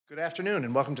Good afternoon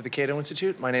and welcome to the Cato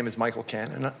Institute. My name is Michael Kahn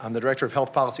and I'm the Director of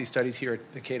Health Policy Studies here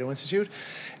at the Cato Institute.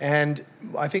 And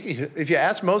I think if you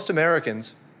ask most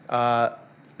Americans,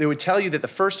 they would tell you that the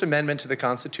First Amendment to the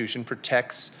Constitution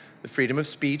protects the freedom of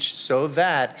speech so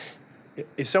that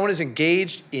if someone is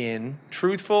engaged in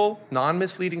truthful,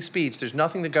 non-misleading speech, there's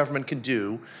nothing the government can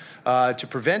do to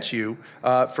prevent you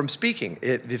from speaking.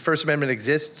 The First Amendment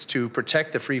exists to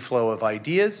protect the free flow of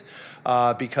ideas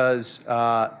because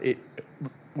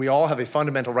we all have a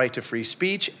fundamental right to free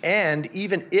speech, and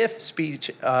even if speech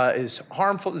is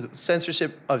harmful,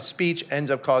 censorship of speech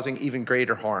ends up causing even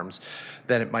greater harms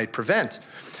than it might prevent.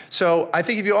 So I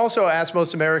think if you also ask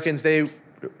most Americans, they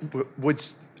would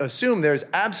assume there's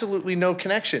absolutely no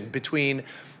connection between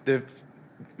the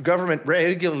government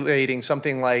regulating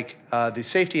something like the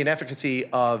safety and efficacy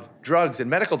of drugs and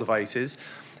medical devices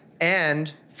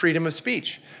and freedom of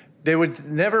speech. They would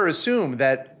never assume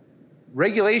that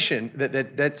regulation,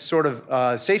 that sort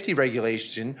of safety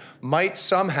regulation might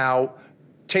somehow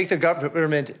take the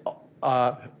government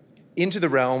into the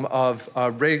realm of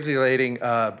regulating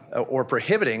or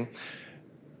prohibiting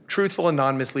truthful and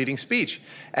non-misleading speech.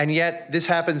 And yet this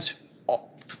happens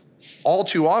all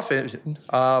too often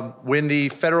when the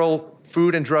Federal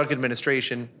Food and Drug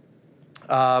Administration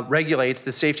regulates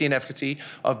the safety and efficacy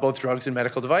of both drugs and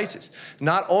medical devices.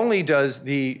 Not only does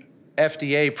the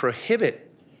FDA prohibit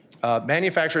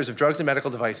manufacturers of drugs and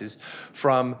medical devices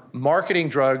from marketing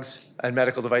drugs and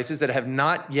medical devices that have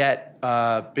not yet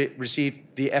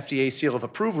received the FDA seal of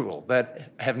approval,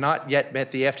 that have not yet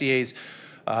met the FDA's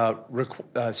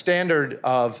standards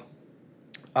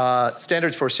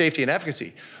for safety and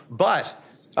efficacy. But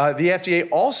the FDA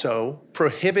also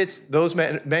prohibits those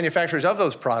manufacturers of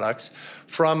those products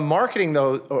from marketing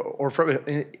those or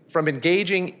from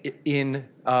engaging in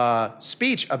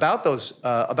speech about those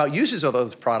about uses of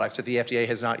those products that the FDA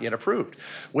has not yet approved.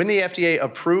 When the FDA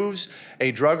approves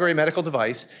a drug or a medical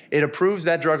device, it approves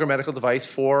that drug or medical device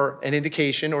for an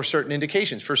indication or certain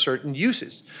indications for certain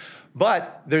uses.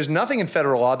 But there's nothing in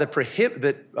federal law that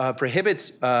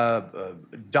prohibits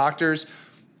doctors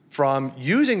from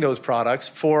using those products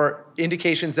for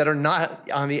indications that are not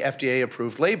on the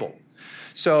FDA-approved label.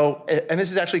 So, and this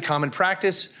is actually common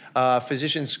practice.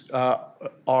 Physicians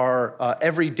are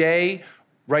every day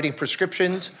writing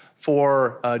prescriptions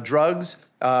for drugs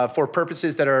for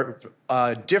purposes that are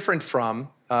different from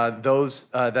those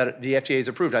that the FDA has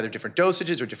approved, either different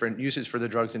dosages or different uses for the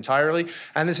drugs entirely,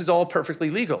 and this is all perfectly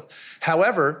legal.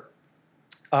 However,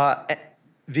 the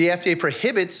FDA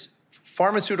prohibits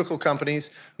pharmaceutical companies,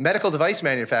 medical device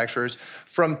manufacturers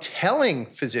from telling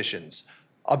physicians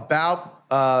about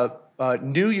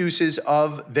new uses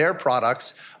of their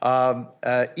products,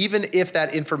 even if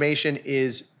that information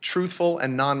is truthful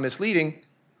and non-misleading,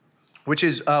 which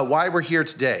is why we're here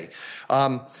today.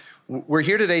 We're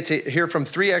here today to hear from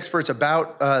three experts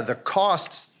about the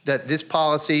costs that this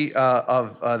policy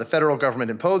of the federal government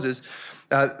imposes.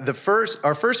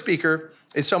 Our first speaker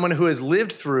is someone who has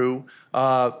lived through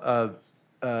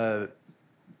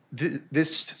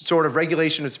this sort of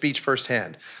regulation of speech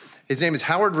firsthand. His name is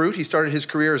Howard Root. He started his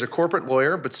career as a corporate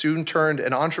lawyer, but soon turned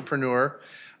an entrepreneur.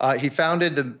 He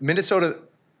founded the Minnesota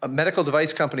medical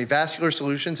device company Vascular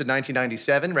Solutions in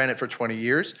 1997, ran it for 20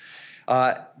 years,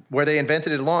 where they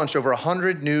invented and launched over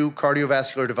 100 new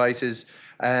cardiovascular devices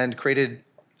and created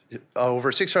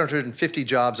over 650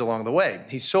 jobs along the way.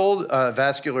 He sold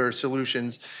Vascular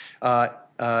Solutions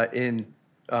in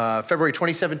February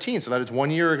 2017, so that is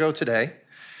 1 year ago today,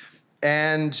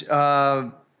 and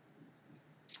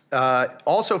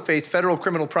also faced federal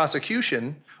criminal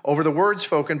prosecution over the words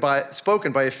spoken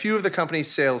by a few of the company's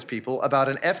salespeople about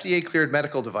an FDA-cleared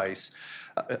medical device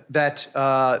that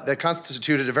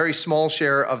constituted a very small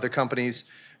share of the company's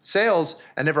sales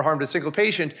and never harmed a single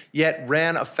patient, yet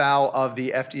ran afoul of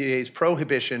the FDA's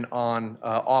prohibition on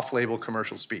off-label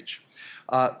commercial speech.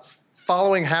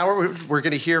 Following Howard, we're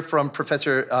going to hear from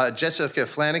Professor Jessica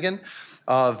Flanagan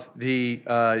of the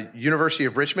University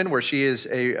of Richmond, where she is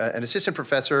an assistant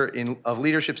professor of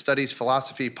leadership studies,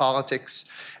 philosophy, politics,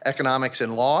 economics,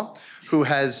 and law, who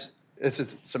has,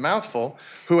 it's a mouthful,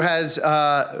 who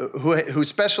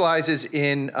specializes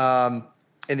in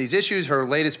these issues. Her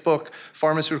latest book,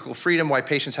 Pharmaceutical Freedom: Why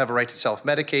Patients Have a Right to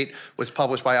Self-Medicate, was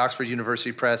published by Oxford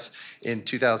University Press in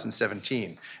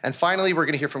 2017. And finally, we're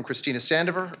going to hear from Christina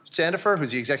Sandifer,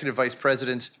 who's the Executive Vice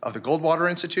President of the Goldwater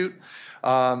Institute,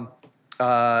 a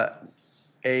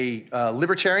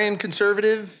libertarian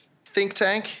conservative think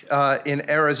tank in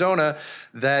Arizona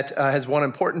that has won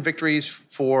important victories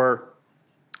for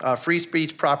free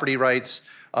speech, property rights,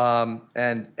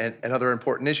 and other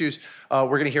important issues. We're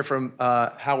going to hear from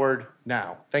Howard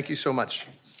now. Thank you so much.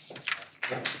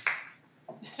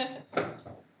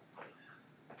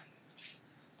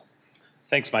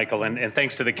 Thanks, Michael, and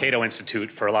thanks to the Cato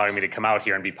Institute for allowing me to come out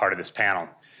here and be part of this panel.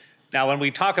 Now, when we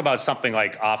talk about something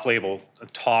like off-label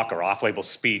talk or off-label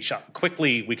speech,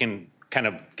 quickly we can kind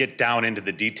of get down into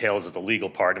the details of the legal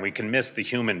part, and we can miss the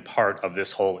human part of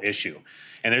this whole issue.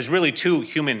 And there's really two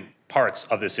human parts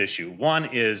of this issue. One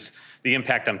is the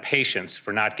impact on patients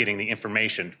for not getting the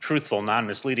information, truthful,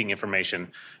 non-misleading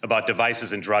information about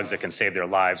devices and drugs that can save their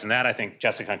lives. And that, I think,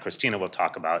 Jessica and Christina will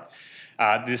talk about.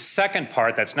 The second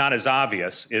part that's not as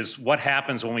obvious is what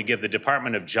happens when we give the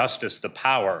Department of Justice the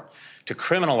power to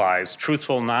criminalize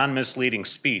truthful, non-misleading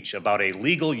speech about a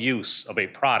legal use of a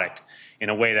product in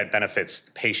a way that benefits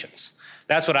patients.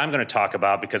 That's what I'm going to talk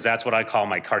about, because that's what I call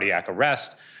my cardiac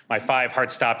arrest, my 5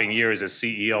 heart-stopping years as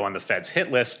CEO on the Fed's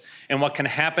hit list, and what can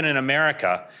happen in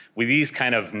America with these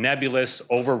kind of nebulous,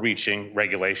 overreaching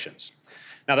regulations.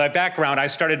 Now, my background, I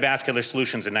started Vascular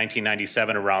Solutions in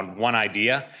 1997 around one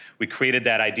idea. We created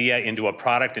that idea into a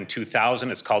product in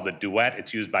 2000. It's called the Duet.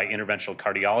 It's used by interventional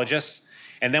cardiologists.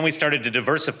 And then we started to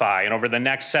diversify. And over the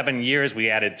next 7 years, we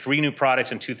added 3 new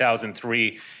products in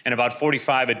 2003 and about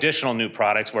 45 additional new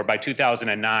products, where by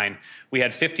 2009, we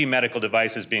had 50 medical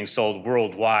devices being sold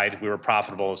worldwide. We were a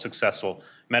profitable, successful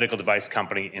medical device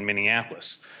company in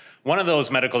Minneapolis. One of those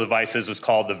medical devices was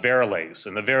called the Veralase,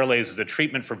 and the Veralase is a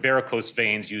treatment for varicose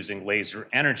veins using laser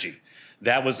energy.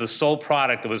 That was the sole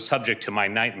product that was subject to my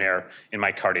nightmare in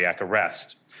my cardiac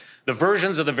arrest. The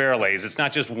versions of the Veralase, it's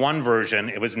not just one version,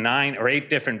 it was 9 or 8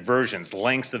 different versions,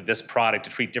 lengths of this product to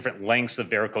treat different lengths of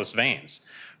varicose veins.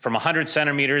 From 100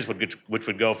 centimeters, which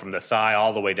would go from the thigh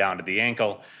all the way down to the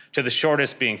ankle, to the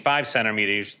shortest being 5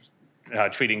 centimeters,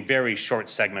 treating very short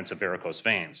segments of varicose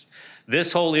veins.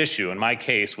 This whole issue, in my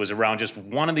case, was around just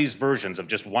one of these versions of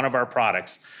just one of our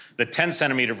products, the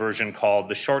 10-centimeter version called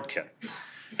the Short Kit.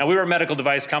 Now, we were a medical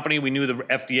device company. We knew the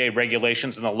FDA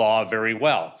regulations and the law very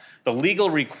well. The legal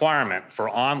requirement for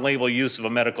on-label use of a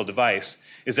medical device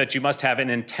is that you must have an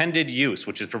intended use,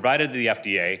 which is provided to the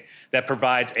FDA, that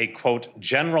provides a, quote,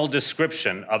 general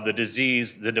description of the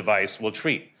disease the device will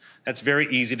treat. That's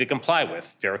very easy to comply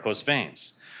with, varicose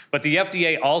veins. But the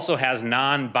FDA also has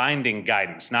non-binding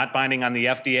guidance, not binding on the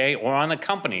FDA or on the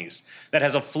companies, that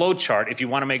has a flow chart if you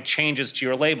want to make changes to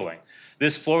your labeling.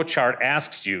 This flow chart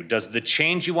asks you, does the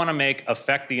change you want to make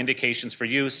affect the indications for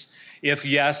use? If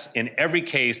yes, in every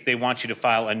case, they want you to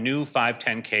file a new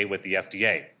 510K with the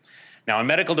FDA. Now, in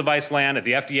medical device land, if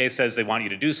the FDA says they want you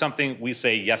to do something, we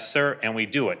say, yes, sir, and we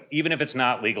do it, even if it's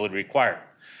not legally required.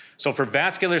 So for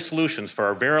Vascular Solutions, for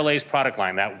our Veralase product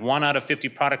line, that 1 out of 50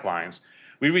 product lines,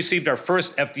 we received our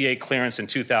first FDA clearance in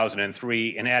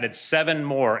 2003 and added 7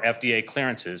 more FDA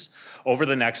clearances over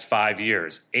the next 5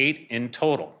 years, 8 in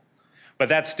total. But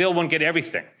that still wouldn't get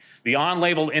everything. The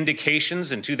on-label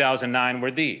indications in 2009 were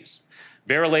these.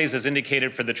 Veralase is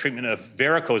indicated for the treatment of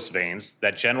varicose veins,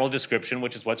 that general description,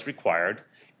 which is what's required,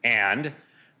 and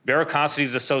varicosity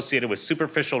is associated with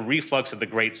superficial reflux of the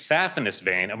great saphenous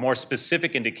vein, a more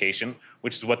specific indication,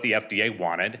 which is what the FDA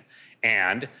wanted,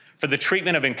 and for the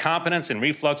treatment of incompetence and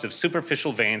reflux of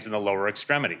superficial veins in the lower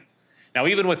extremity. Now,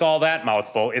 even with all that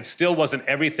mouthful, it still wasn't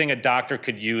everything a doctor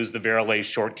could use the Veralase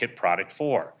Short Kit product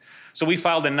for. So we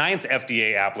filed a 9th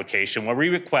FDA application where we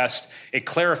request a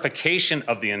clarification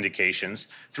of the indications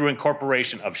through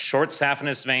incorporation of short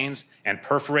saphenous veins and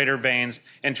perforator veins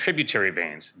and tributary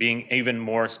veins, being even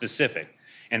more specific.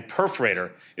 And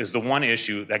perforator is the one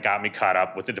issue that got me caught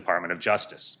up with the Department of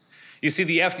Justice. You see,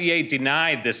 the FDA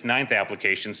denied this 9th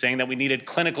application, saying that we needed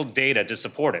clinical data to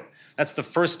support it. That's the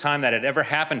first time that had ever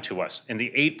happened to us. In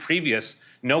the 8 previous,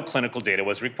 no clinical data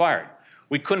was required.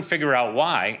 We couldn't figure out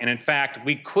why, and in fact,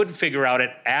 we could figure out it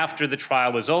after the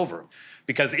trial was over.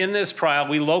 Because in this trial,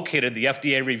 we located the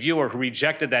FDA reviewer who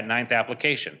rejected that 9th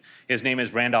application. His name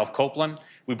is Randolph Copeland.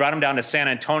 We brought him down to San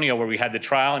Antonio where we had the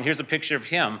trial, and here's a picture of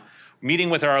him meeting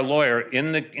with our lawyer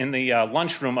in the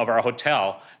lunchroom of our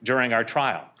hotel during our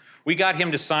trial. We got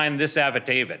him to sign this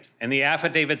affidavit, and the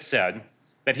affidavit said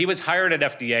that he was hired at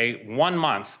FDA 1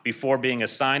 month before being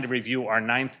assigned to review our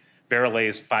 9th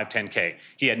Veralase 510K.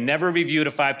 He had never reviewed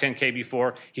a 510K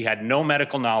before. He had no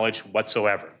medical knowledge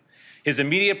whatsoever. His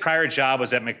immediate prior job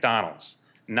was at McDonald's,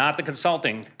 not the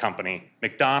consulting company,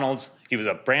 McDonald's. He was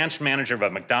a branch manager of a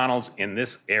McDonald's in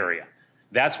this area.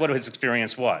 That's what his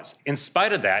experience was. In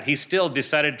spite of that, he still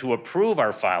decided to approve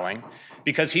our filing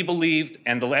because he believed,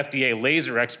 and the FDA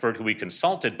laser expert who we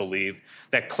consulted believed,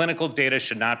 that clinical data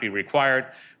should not be required,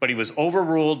 but he was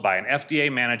overruled by an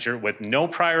FDA manager with no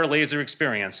prior laser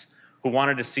experience who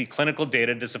wanted to see clinical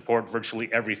data to support virtually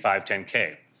every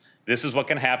 510K. This is what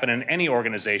can happen in any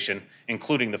organization,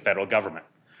 including the federal government.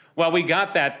 Well, we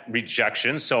got that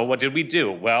rejection, so what did we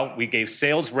do? Well, we gave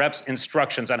sales reps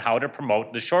instructions on how to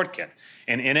promote the short kit.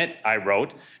 And in it, I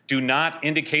wrote, do not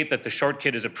indicate that the short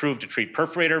kit is approved to treat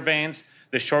perforator veins.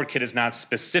 The short kit is not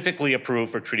specifically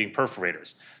approved for treating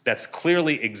perforators. That's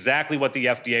clearly exactly what the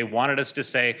FDA wanted us to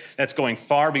say. That's going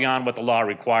far beyond what the law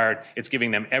required. It's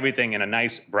giving them everything in a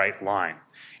nice, bright line.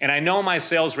 And I know my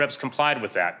sales reps complied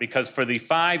with that because for the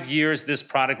 5 years this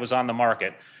product was on the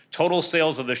market, total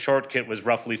sales of the short kit was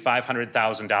roughly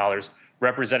 $500,000,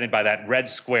 represented by that red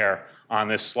square on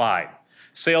this slide.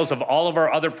 Sales of all of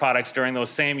our other products during those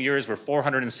same years were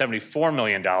 $474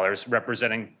 million,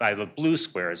 representing by the blue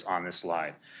squares on this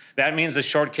slide. That means the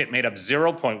short kit made up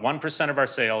 0.1% of our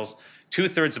sales,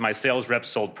 2/3 of my sales reps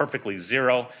sold perfectly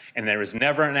zero, and there was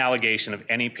never an allegation of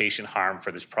any patient harm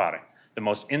for this product, the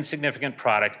most insignificant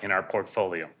product in our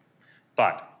portfolio.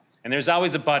 But, and there's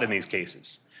always a but in these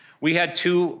cases, we had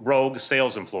 2 rogue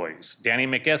sales employees. Danny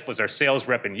McIth was our sales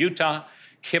rep in Utah.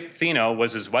 Kip Thino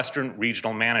was his Western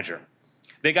regional manager.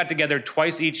 They got together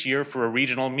twice each year for a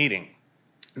regional meeting.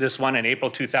 This one in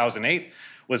April 2008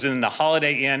 was in the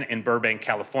Holiday Inn in Burbank,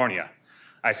 California.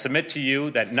 I submit to you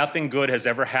that nothing good has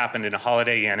ever happened in a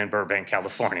Holiday Inn in Burbank,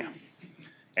 California.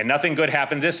 And nothing good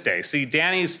happened this day. See,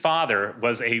 Danny's father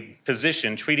was a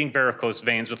physician treating varicose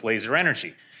veins with laser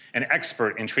energy, an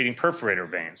expert in treating perforator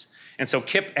veins. And so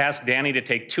Kip asked Danny to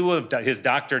take 2 of his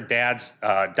Dr. Dad's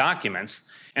documents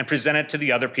and present it to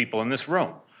the other people in this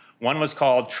room. One was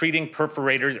called Tips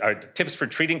for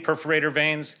Treating Perforator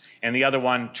Veins, and the other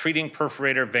one, Treating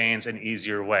Perforator Veins an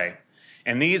Easier Way.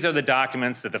 And these are the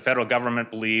documents that the federal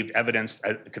government believed evidenced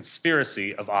a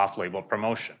conspiracy of off-label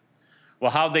promotion.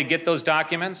 Well, how'd they get those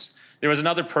documents? There was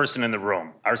another person in the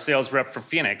room, our sales rep for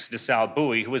Phoenix, DeSal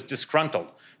Bowie, who was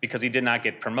disgruntled because he did not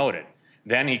get promoted.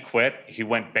 Then he quit, he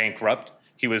went bankrupt,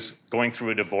 he was going through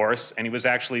a divorce, and he was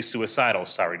actually suicidal,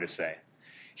 sorry to say.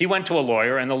 He went to a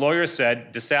lawyer, and the lawyer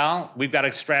said, DeSal, we've got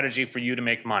a strategy for you to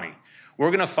make money.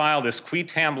 We're gonna file this qui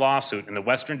tam lawsuit in the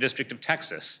Western District of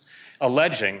Texas,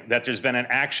 alleging that there's been an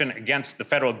action against the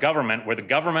federal government where the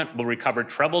government will recover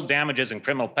treble damages and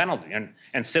criminal penalty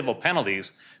and civil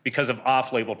penalties because of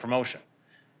off-label promotion.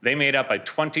 They made up a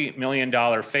 $20 million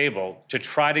fable to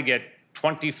try to get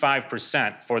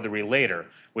 25% for the relator,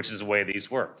 which is the way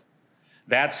these work.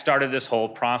 That started this whole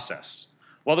process.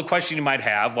 Well, the question you might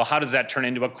have, well, how does that turn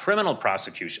into a criminal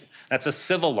prosecution? That's a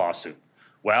civil lawsuit.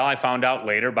 Well, I found out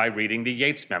later by reading the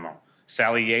Yates memo.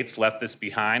 Sally Yates left this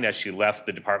behind as she left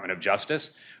the Department of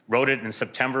Justice, wrote it in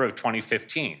September of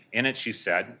 2015. In it, she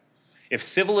said, if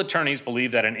civil attorneys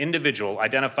believe that an individual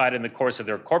identified in the course of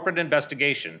their corporate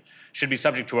investigation should be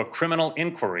subject to a criminal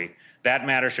inquiry, that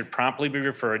matter should promptly be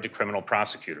referred to criminal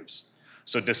prosecutors.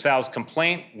 So DeSal's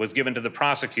complaint was given to the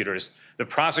prosecutors. The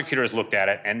prosecutors looked at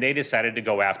it, and they decided to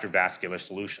go after Vascular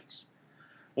Solutions.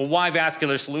 Well, why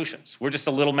Vascular Solutions? We're just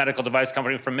a little medical device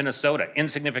company from Minnesota,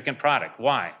 insignificant product.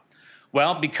 Why?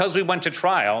 Well, because we went to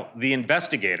trial, the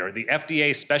investigator, the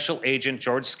FDA special agent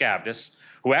George Skavdis,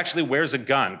 who actually wears a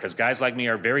gun, because guys like me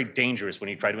are very dangerous when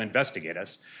you try to investigate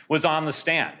us, was on the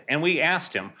stand. And we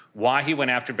asked him why he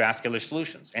went after Vascular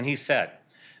Solutions. And he said,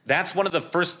 that's one of the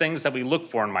first things that we look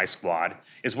for in my squad,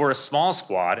 is we're a small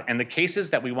squad, and the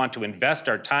cases that we want to invest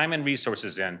our time and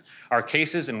resources in are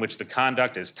cases in which the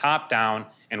conduct is top-down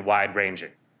and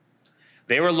wide-ranging.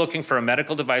 They were looking for a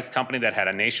medical device company that had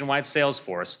a nationwide sales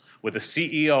force with a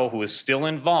CEO who is still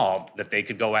involved that they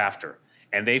could go after,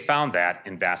 and they found that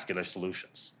in Vascular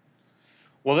Solutions.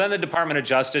 Well, then the Department of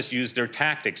Justice used their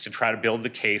tactics to try to build the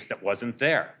case that wasn't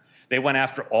there. They went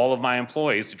after all of my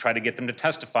employees to try to get them to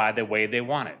testify the way they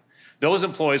wanted. Those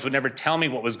employees would never tell me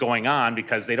what was going on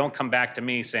because they don't come back to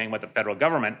me saying what the federal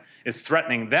government is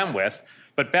threatening them with.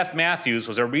 But Beth Matthews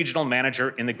was a regional manager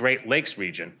in the Great Lakes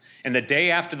region. And the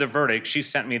day after the verdict, she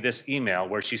sent me this email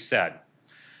where she said,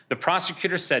 the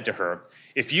prosecutor said to her,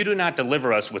 if you do not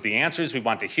deliver us with the answers we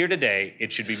want to hear today,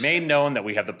 it should be made known that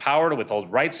we have the power to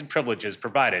withhold rights and privileges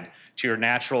provided to your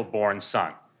natural-born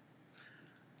son.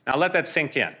 Now let that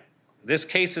sink in. This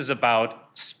case is about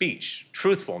speech,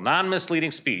 truthful, non-misleading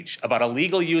speech about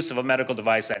illegal use of a medical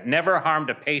device that never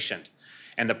harmed a patient.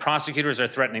 And the prosecutors are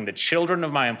threatening the children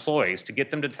of my employees to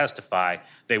get them to testify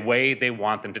the way they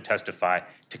want them to testify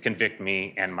to convict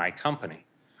me and my company.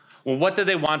 Well, what did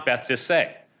they want Beth to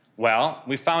say? Well,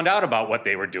 we found out about what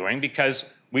they were doing because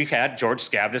we had George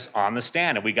Skavdis on the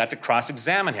stand and we got to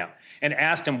cross-examine him and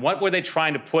asked him what were they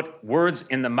trying to put words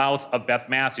in the mouth of Beth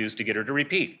Matthews to get her to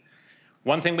repeat.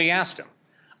 One thing we asked him.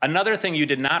 Another thing you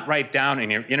did not write down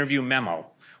in your interview memo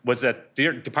was that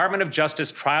the Department of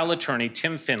Justice trial attorney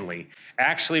Tim Finley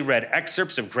actually read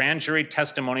excerpts of grand jury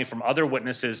testimony from other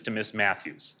witnesses to Ms.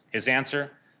 Matthews. His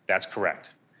answer, That's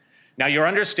correct. Now, your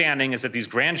understanding is that these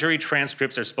grand jury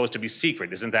transcripts are supposed to be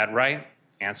secret. Isn't that right?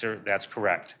 Answer, that's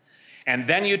correct. And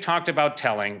then you talked about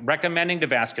recommending to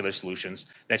Vascular Solutions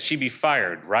that she be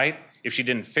fired, right? If she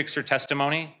didn't fix her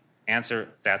testimony? Answer,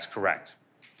 that's correct.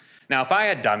 Now, if I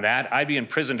had done that, I'd be in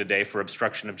prison today for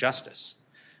obstruction of justice.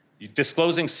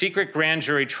 Disclosing secret grand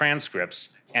jury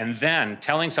transcripts and then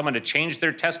telling someone to change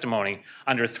their testimony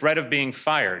under threat of being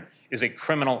fired is a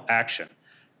criminal action.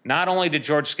 Not only did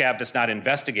George Skavdas not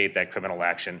investigate that criminal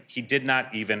action, he did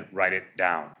not even write it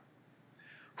down.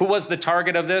 Who was the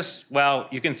target of this? Well,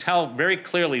 you can tell very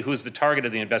clearly who's the target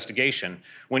of the investigation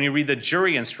when you read the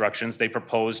jury instructions they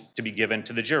proposed to be given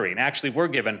to the jury, and actually were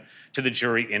given to the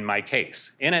jury in my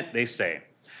case. In it, they say,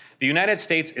 the United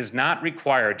States is not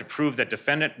required to prove that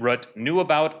defendant Root knew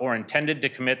about or intended to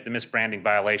commit the misbranding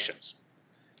violations.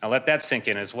 Now let that sink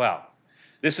in as well.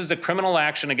 This is a criminal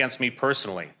action against me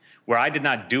personally, where I did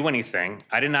not do anything.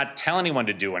 I did not tell anyone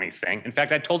to do anything. In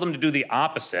fact, I told them to do the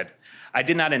opposite. I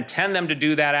did not intend them to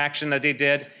do that action that they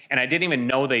did, and I didn't even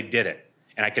know they did it.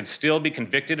 And I can still be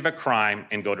convicted of a crime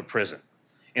and go to prison.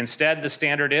 Instead, the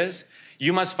standard is,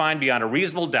 you must find beyond a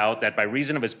reasonable doubt that by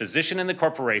reason of his position in the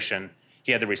corporation,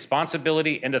 he had the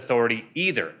responsibility and authority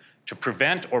either to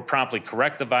prevent or promptly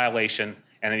correct the violation,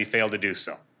 and that he failed to do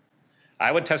so.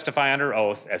 I would testify under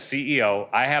oath as CEO,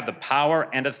 I have the power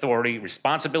and authority,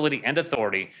 responsibility and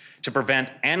authority to prevent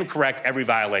and correct every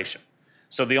violation.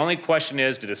 So the only question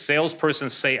is, did a salesperson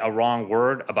say a wrong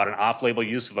word about an off-label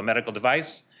use of a medical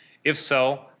device? If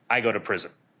so, I go to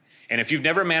prison. And if you've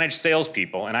never managed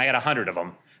salespeople, and I had 100 of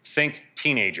them, think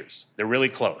teenagers. They're really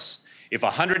close. If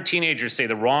 100 teenagers say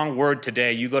the wrong word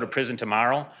today, you go to prison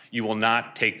tomorrow, you will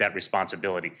not take that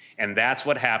responsibility. And that's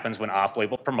what happens when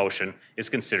off-label promotion is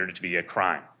considered to be a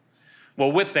crime.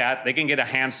 Well, with that, they can get a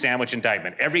ham sandwich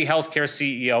indictment. Every healthcare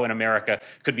CEO in America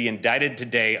could be indicted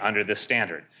today under this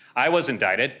standard. I was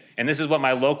indicted, and this is what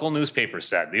my local newspaper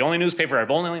said. The only newspaper I've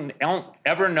only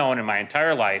ever known in my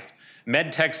entire life,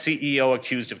 MedTech CEO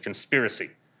accused of conspiracy.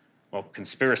 Well,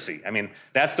 conspiracy. I mean,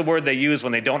 that's the word they use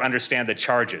when they don't understand the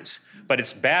charges. But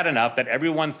it's bad enough that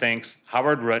everyone thinks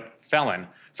Howard Root, felon,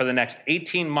 for the next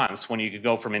 18 months when you could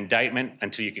go from indictment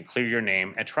until you could clear your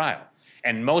name at trial.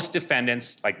 And most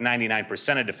defendants, like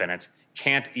 99% of defendants,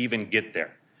 can't even get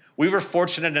there. We were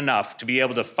fortunate enough to be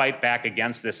able to fight back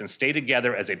against this and stay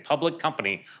together as a public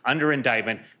company under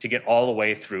indictment to get all the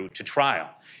way through to trial.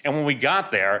 And when we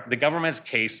got there, the government's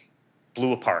case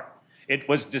blew apart. It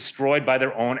was destroyed by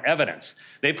their own evidence.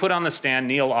 They put on the stand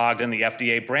Neil Ogden, the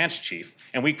FDA branch chief,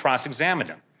 and we cross-examined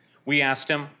him. We asked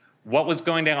him what was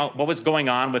going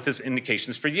on with his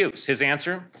indications for use. His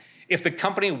answer, if the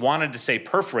company wanted to say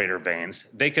perforator veins,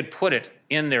 they could put it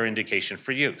in their indication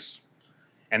for use.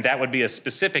 And that would be a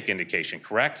specific indication,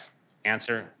 correct?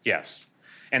 Answer, yes.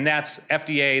 And that's under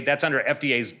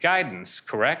FDA's guidance,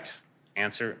 correct?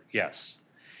 Answer, yes.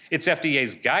 It's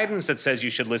FDA's guidance that says you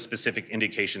should list specific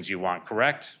indications you want,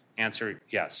 correct? Answer,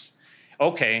 yes.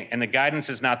 Okay, and the guidance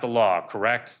is not the law,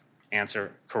 correct?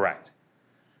 Answer, correct.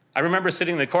 I remember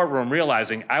sitting in the courtroom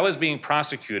realizing I was being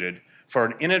prosecuted for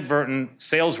an inadvertent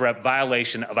sales rep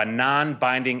violation of a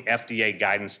non-binding FDA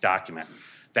guidance document.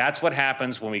 That's what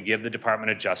happens when we give the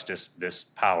Department of Justice this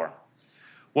power.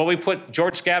 Well, we put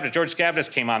George Skavdas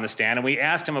came on the stand, and we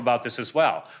asked him about this as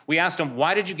well. We asked him,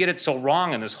 why did you get it so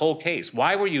wrong in this whole case?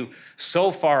 Why were you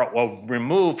so far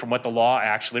removed from what the law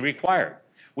actually required?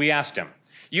 We asked him,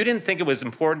 you didn't think it was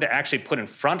important to actually put in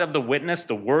front of the witness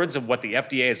the words of what the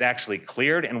FDA has actually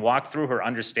cleared and walk through her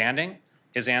understanding?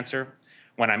 His answer,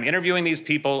 when I'm interviewing these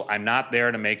people, I'm not there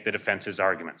to make the defense's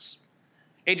arguments.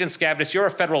 Agent Skavdas, you're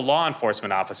a federal law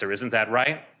enforcement officer, isn't that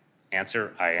right?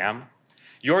 Answer, I am.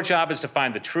 Your job is to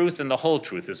find the truth and the whole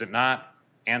truth, is it not?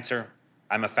 Answer,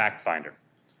 I'm a fact finder.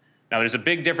 Now, there's a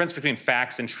big difference between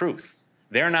facts and truth.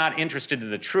 They're not interested in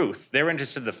the truth. They're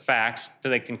interested in the facts so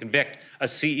they can convict a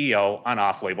CEO on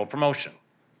off-label promotion.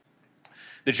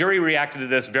 The jury reacted to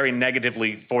this very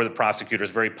negatively for the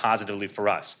prosecutors, very positively for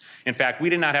us. In fact, we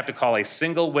did not have to call a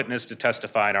single witness to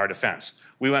testify in our defense.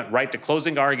 We went right to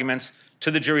closing arguments, to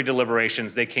the jury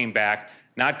deliberations. They came back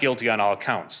not guilty on all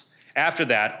counts. After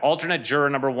that, alternate juror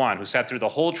number 1, who sat through the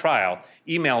whole trial,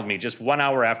 emailed me just 1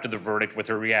 hour after the verdict with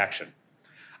her reaction.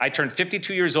 I turned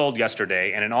 52 years old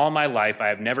yesterday, and in all my life, I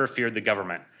have never feared the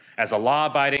government. As a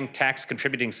law-abiding,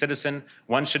 tax-contributing citizen,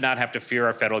 one should not have to fear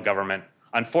our federal government.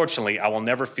 Unfortunately, I will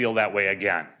never feel that way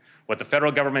again. What the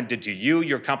federal government did to you,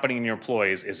 your company, and your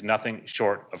employees is nothing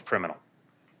short of criminal.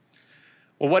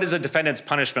 Well, what is a defendant's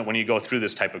punishment when you go through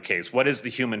this type of case? What is the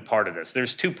human part of this?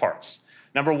 There's 2 parts.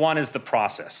 Number 1 is the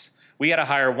process. We had to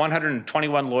hire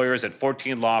 121 lawyers at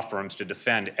 14 law firms to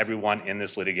defend everyone in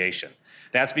this litigation.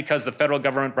 That's because the federal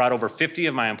government brought over 50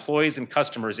 of my employees and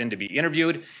customers in to be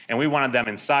interviewed, and we wanted them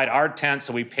inside our tent,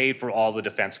 so we paid for all the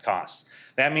defense costs.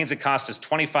 That means it cost us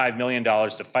 $25 million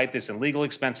to fight this in legal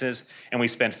expenses, and we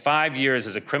spent 5 years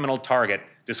as a criminal target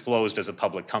disclosed as a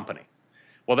public company.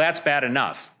 Well, that's bad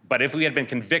enough, but if we had been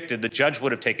convicted, the judge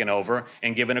would have taken over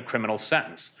and given a criminal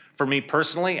sentence. For me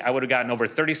personally, I would have gotten over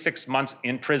 36 months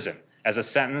in prison as a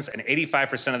sentence, and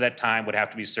 85% of that time would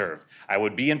have to be served. I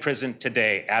would be in prison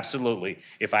today, absolutely,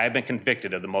 if I had been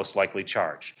convicted of the most likely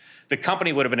charge. The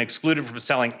company would have been excluded from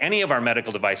selling any of our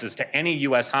medical devices to any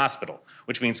U.S. hospital,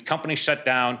 which means companies shut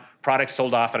down, products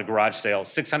sold off at a garage sale,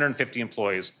 650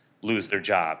 employees lose their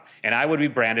job, and I would be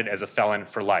branded as a felon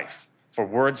for life, for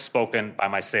words spoken by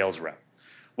my sales rep.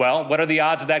 Well, what are the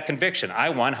odds of that conviction?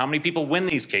 I won. How many people win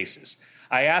these cases?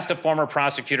 I asked a former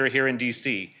prosecutor here in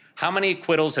D.C., how many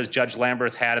acquittals has Judge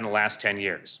Lamberth had in the last 10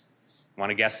 years?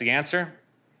 Want to guess the answer?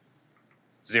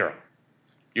 0.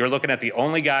 You're looking at the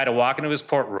only guy to walk into his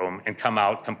courtroom and come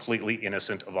out completely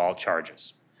innocent of all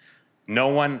charges. No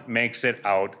one makes it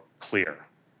out clear.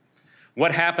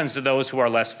 What happens to those who are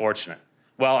less fortunate?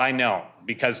 Well, I know,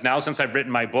 because now since I've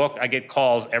written my book, I get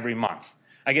calls every month.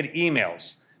 I get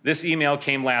emails. This email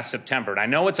came last September, and I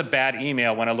know it's a bad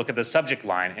email when I look at the subject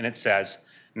line and it says,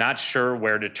 "Not sure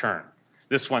where to turn."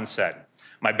 This one said,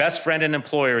 "My best friend and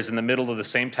employer is in the middle of the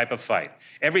same type of fight.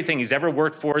 Everything he's ever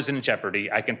worked for is in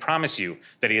jeopardy. I can promise you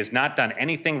that he has not done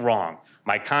anything wrong.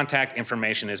 My contact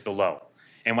information is below."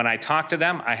 And when I talk to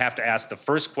them, I have to ask the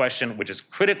first question, which is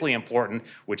critically important,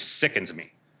 which sickens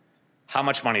me. How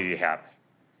much money do you have?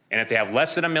 And if they have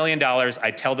less than $1 million,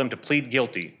 I tell them to plead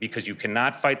guilty, because you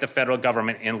cannot fight the federal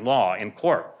government in law, in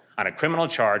court, on a criminal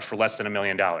charge for less than $1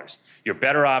 million. You're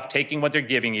better off taking what they're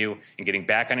giving you and getting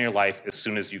back on your life as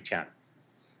soon as you can.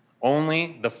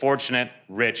 Only the fortunate,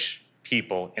 rich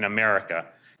people in America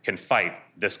can fight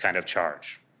this kind of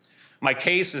charge. My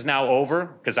case is now over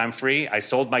because I'm free. I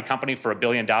sold my company for $1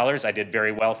 billion. I did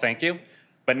very well, thank you.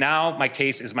 But now my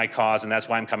case is my cause, and that's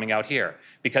why I'm coming out here.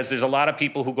 Because there's a lot of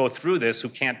people who go through this who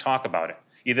can't talk about it.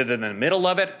 Either they're in the middle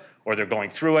of it, or they're going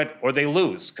through it, or they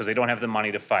lose because they don't have the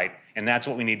money to fight. And that's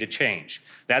what we need to change.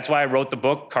 That's why I wrote the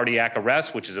book, Cardiac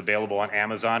Arrest, which is available on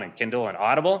Amazon and Kindle and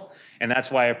Audible. And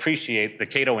that's why I appreciate the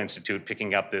Cato Institute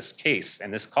picking up this case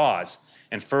and this cause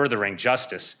and furthering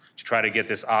justice to try to get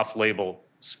this off-label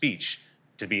speech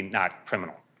to be not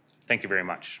criminal. Thank you very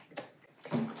much.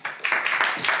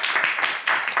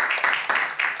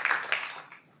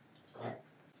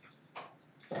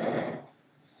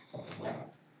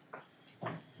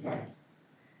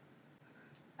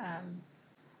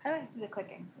 How do I do the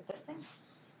clicking? With this thing?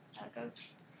 How it goes?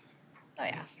 Oh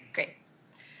yeah, great.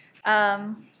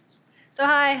 So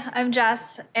hi, I'm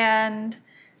Jess, and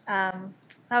that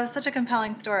was such a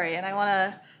compelling story, and I want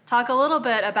to talk a little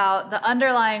bit about the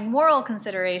underlying moral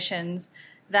considerations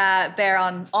that bear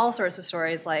on all sorts of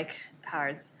stories like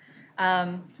Howard's.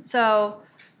 So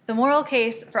the moral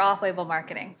case for off-label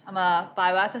marketing. I'm a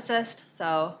bioethicist,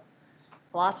 so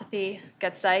philosophy,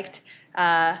 get psyched.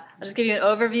 I'll just give you an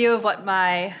overview of what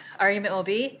my argument will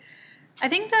be. I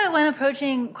think that when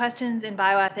approaching questions in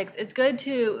bioethics, it's good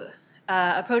to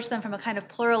approach them from a kind of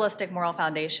pluralistic moral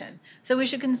foundation. So we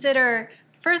should consider,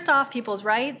 first off, people's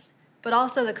rights, but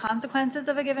also the consequences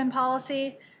of a given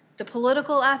policy, the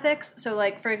political ethics. So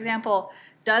like, for example,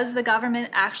 does the government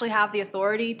actually have the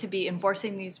authority to be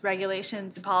enforcing these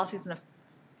regulations and policies in the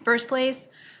first place?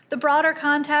 The broader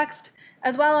context,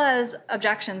 as well as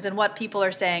objections and what people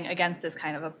are saying against this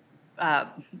kind of a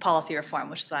policy reform,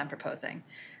 which is what I'm proposing.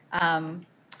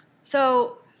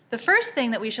 So the first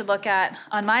thing that we should look at,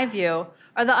 on my view,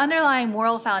 are the underlying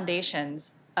moral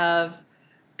foundations of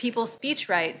people's speech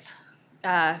rights,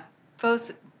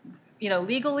 both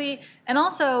legally and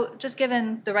also just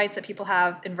given the rights that people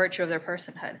have in virtue of their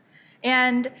personhood.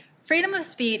 And freedom of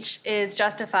speech is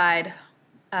justified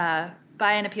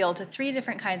by an appeal to 3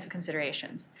 different kinds of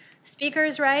considerations.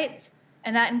 Speakers' rights,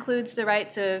 and that includes the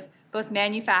rights of both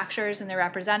manufacturers and their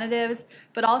representatives,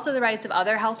 but also the rights of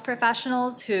other health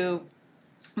professionals who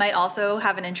might also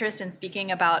have an interest in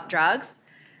speaking about drugs.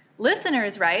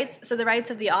 Listeners' rights, so the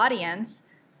rights of the audience,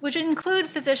 which would include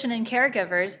physician and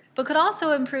caregivers, but could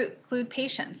also include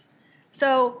patients.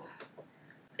 So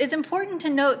it's important to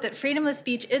note that freedom of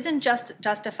speech isn't just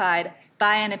justified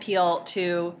by an appeal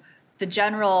to the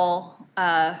general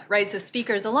rights of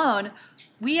speakers alone.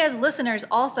 We as listeners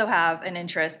also have an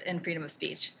interest in freedom of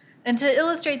speech. And to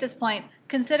illustrate this point,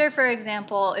 consider, for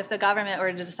example, if the government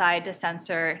were to decide to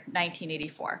censor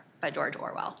 1984 by George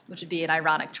Orwell, which would be an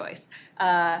ironic choice.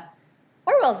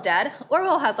 Orwell's dead.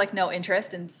 Orwell has like no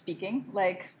interest in speaking.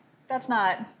 Like that's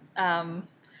not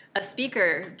a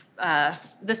speaker.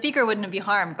 The speaker wouldn't be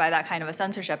harmed by that kind of a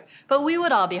censorship, but we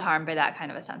would all be harmed by that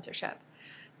kind of a censorship.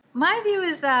 My view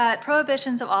is that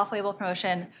prohibitions of off-label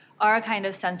promotion are a kind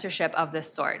of censorship of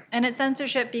this sort, and it's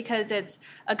censorship because it's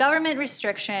a government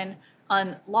restriction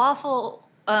on lawful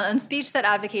on speech that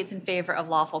advocates in favor of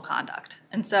lawful conduct.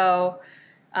 And so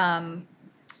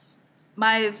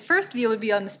my first view would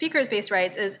be on the speaker's based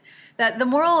rights is that the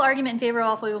moral argument in favor of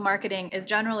off-label marketing is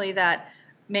generally that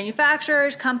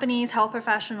manufacturers, companies, health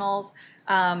professionals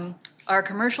are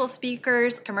commercial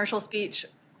speakers. Commercial speech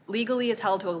legally is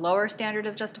held to a lower standard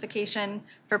of justification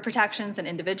for protections than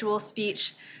individual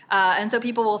speech. And so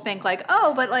people will think like,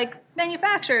 oh, but like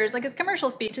manufacturers, like it's commercial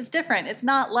speech, it's different. It's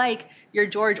not like you're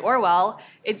George Orwell,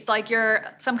 it's like you're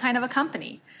some kind of a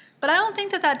company. But I don't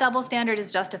think that that double standard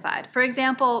is justified. For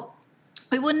example,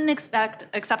 we wouldn't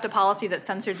accept a policy that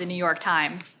censored the New York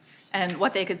Times and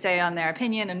what they could say on their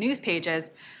opinion and news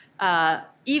pages,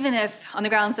 even if on the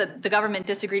grounds that the government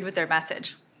disagreed with their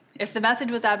message. If the message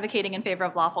was advocating in favor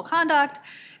of lawful conduct,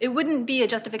 it wouldn't be a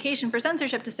justification for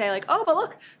censorship to say like, oh, but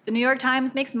look, the New York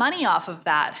Times makes money off of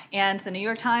that, and the New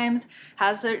York Times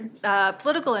has a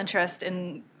political interest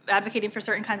in advocating for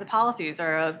certain kinds of policies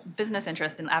or a business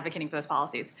interest in advocating for those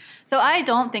policies. So I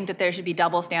don't think that there should be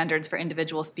double standards for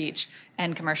individual speech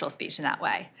and commercial speech in that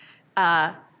way.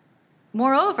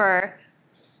 Moreover,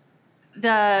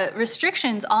 the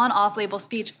restrictions on off-label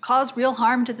speech cause real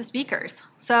harm to the speakers.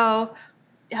 So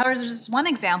here's just one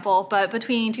example, but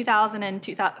between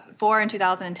 2004 and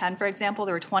 2010, for example,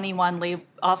 there were 21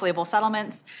 off-label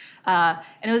settlements, and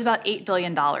it was about $8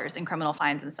 billion in criminal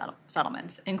fines and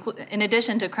settlements, in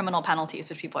addition to criminal penalties,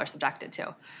 which people are subjected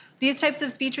to. These types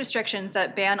of speech restrictions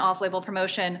that ban off-label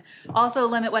promotion also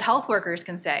limit what health workers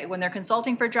can say when they're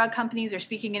consulting for drug companies or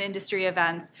speaking in industry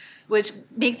events, which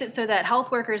makes it so that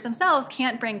health workers themselves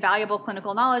can't bring valuable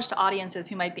clinical knowledge to audiences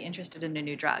who might be interested in a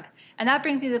new drug. And that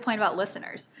brings me to the point about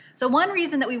listeners. So one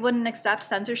reason that we wouldn't accept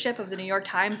censorship of the New York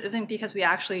Times isn't because we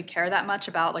actually care that much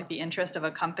about like the interest of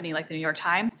a company like the New York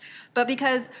Times, but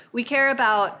because we care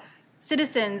about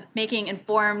citizens making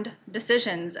informed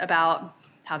decisions about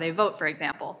how they vote, for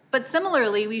example. But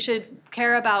similarly, we should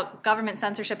care about government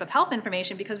censorship of health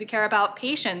information because we care about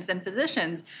patients and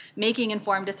physicians making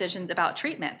informed decisions about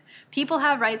treatment. People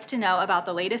have rights to know about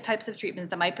the latest types of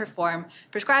treatments that might perform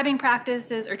prescribing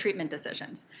practices or treatment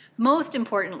decisions. Most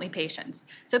importantly, patients.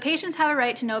 So patients have a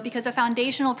right to know because a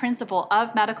foundational principle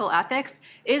of medical ethics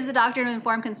is the doctrine of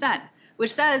informed consent,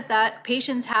 which says that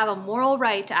patients have a moral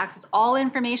right to access all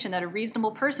information that a reasonable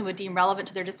person would deem relevant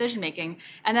to their decision-making,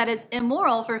 and that it's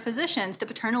immoral for physicians to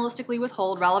paternalistically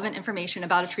withhold relevant information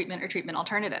about a treatment or treatment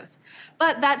alternatives.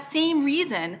 But that same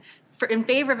reason in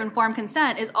favor of informed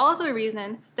consent is also a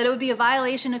reason that it would be a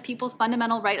violation of people's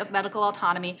fundamental right of medical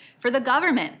autonomy for the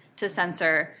government to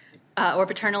censor or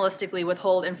paternalistically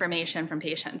withhold information from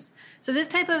patients. So this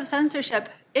type of censorship,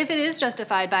 if it is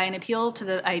justified by an appeal to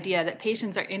the idea that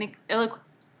patients are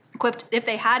ill-equipped, if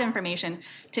they had information,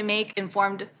 to make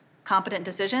informed, competent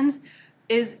decisions,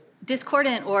 is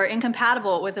discordant or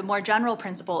incompatible with a more general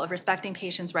principle of respecting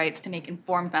patients' rights to make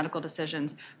informed medical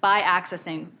decisions by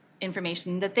accessing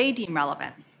information that they deem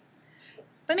relevant.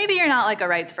 But maybe you're not like a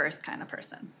rights first kind of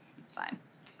person. It's fine.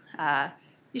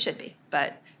 You should be,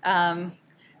 but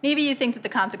maybe you think that the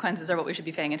consequences are what we should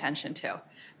be paying attention to.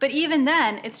 But even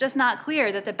then, it's just not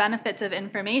clear that the benefits of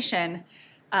information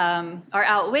are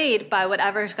outweighed by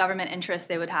whatever government interest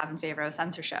they would have in favor of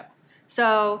censorship.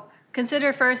 So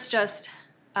consider first just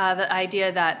the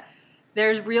idea that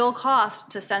there's real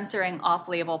cost to censoring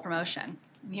off-label promotion.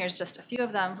 And here's just a few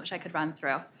of them, which I could run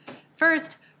through.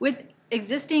 First, with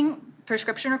existing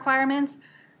prescription requirements,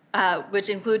 which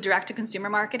include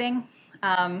direct-to-consumer marketing,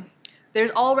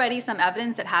 there's already some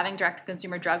evidence that having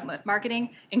direct-to-consumer drug marketing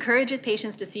encourages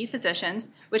patients to see physicians,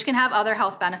 which can have other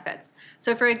health benefits.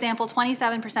 So for example,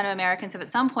 27% of Americans have at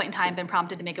some point in time been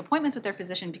prompted to make appointments with their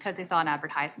physician because they saw an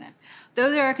advertisement.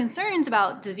 Though there are concerns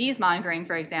about disease mongering,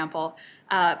 for example,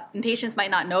 and patients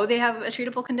might not know they have a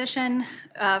treatable condition,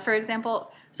 for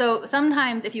example. So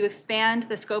sometimes if you expand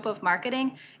the scope of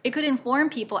marketing, it could inform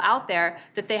people out there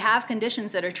that they have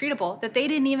conditions that are treatable that they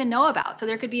didn't even know about. So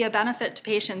there could be a benefit to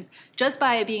patients just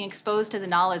by being exposed to the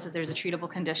knowledge that there's a treatable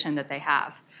condition that they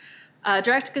have.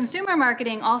 Direct-to-consumer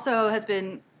marketing also has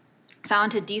been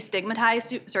found to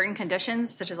destigmatize certain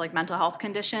conditions, such as like mental health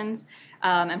conditions,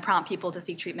 and prompt people to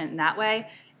seek treatment in that way.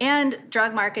 And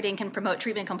drug marketing can promote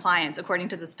treatment compliance, according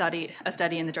to a study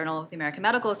in the Journal of the American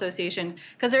Medical Association,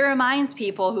 because it reminds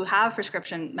people who have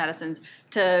prescription medicines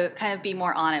to kind of be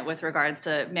more on it with regards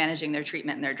to managing their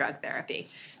treatment and their drug therapy.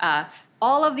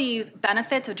 All of these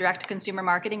benefits of direct-to-consumer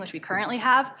marketing, which we currently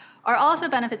have, are also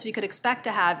benefits we could expect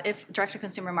to have if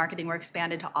direct-to-consumer marketing were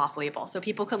expanded to off-label. So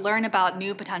people could learn about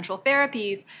new potential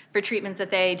therapies for treatments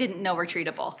that they didn't know were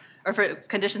treatable, or for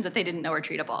conditions that they didn't know were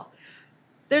treatable.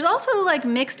 There's also like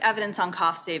mixed evidence on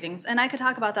cost savings, and I could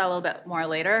talk about that a little bit more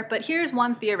later, but here's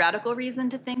one theoretical reason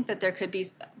to think that there could be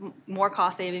more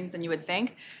cost savings than you would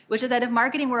think, which is that if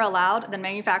marketing were allowed, then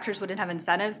manufacturers wouldn't have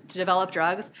incentives to develop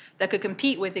drugs that could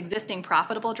compete with existing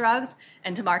profitable drugs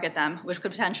and to market them, which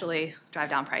could potentially drive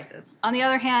down prices. On the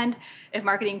other hand, if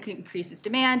marketing increases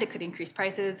demand, it could increase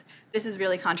prices. This is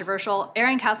really controversial.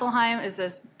 Aaron Kesselheim is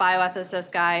this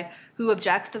bioethicist guy who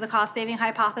objects to the cost-saving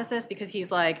hypothesis because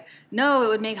he's like, no, it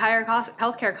would make higher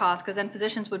healthcare costs because then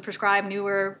physicians would prescribe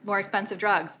newer, more expensive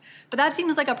drugs. But that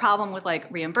seems like a problem with like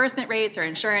reimbursement rates or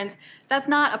insurance. That's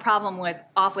not a problem with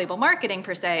off-label marketing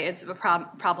per se. It's a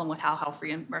problem with how health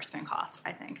reimbursement costs,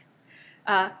 I think.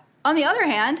 On the other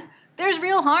hand, there's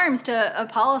real harms to a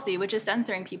policy which is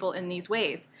censoring people in these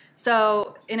ways.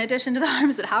 So in addition to the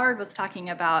harms that Howard was talking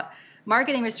about,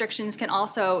 marketing restrictions can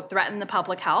also threaten the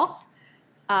public health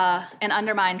and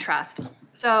undermine trust.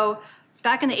 So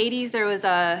back in the 80s, there was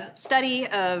a study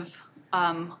of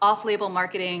off-label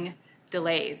marketing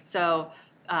delays. So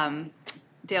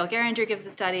Dale Geringer gives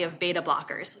a study of beta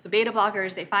blockers. So beta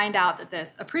blockers, they find out that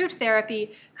this approved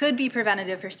therapy could be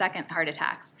preventative for second heart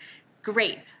attacks.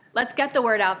 Great. Let's get the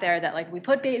word out there that like we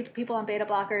put people on beta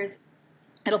blockers,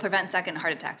 it'll prevent second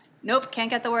heart attacks. Nope, can't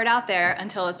get the word out there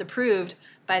until it's approved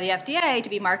by the FDA to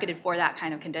be marketed for that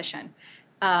kind of condition.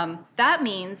 That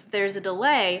means there's a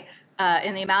delay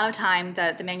in the amount of time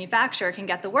that the manufacturer can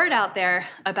get the word out there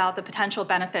about the potential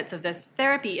benefits of this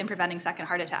therapy in preventing second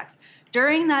heart attacks.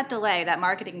 During that delay, that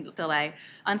marketing delay,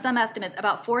 on some estimates,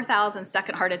 about 4,000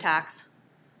 second heart attacks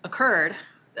occurred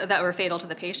that were fatal to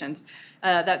the patients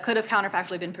that could have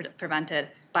counterfactually been prevented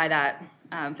by that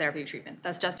therapeutic treatment.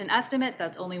 That's just an estimate.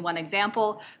 That's only one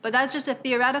example. But that's just a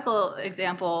theoretical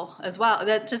example as well.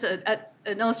 That's just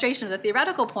an illustration of the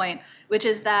theoretical point, which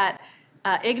is that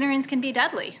ignorance can be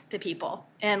deadly to people,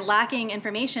 and lacking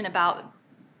information about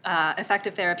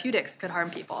effective therapeutics could harm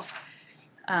people.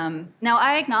 Now,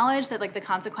 I acknowledge that like the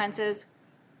consequences,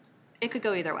 it could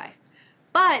go either way.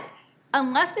 But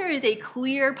unless there is a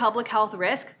clear public health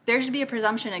risk, there should be a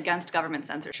presumption against government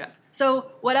censorship.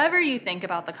 So whatever you think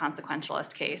about the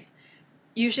consequentialist case,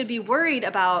 you should be worried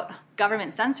about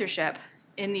government censorship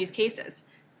in these cases.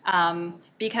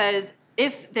 Because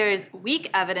if there's weak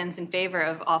evidence in favor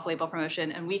of off-label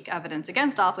promotion and weak evidence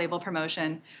against off-label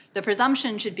promotion, the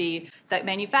presumption should be that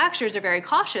manufacturers are very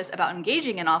cautious about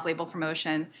engaging in off-label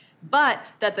promotion, but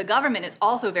that the government is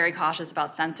also very cautious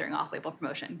about censoring off-label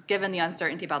promotion, given the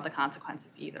uncertainty about the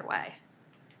consequences either way.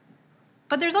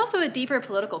 But there's also a deeper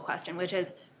political question, which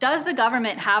is, does the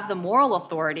government have the moral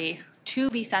authority to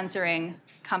be censoring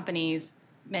companies,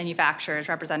 manufacturers,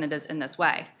 representatives in this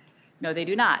way? No, they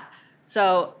do not.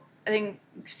 So I think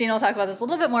Christina will talk about this a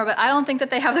little bit more, but I don't think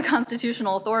that they have the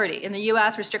constitutional authority. In the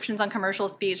US, restrictions on commercial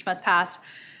speech must pass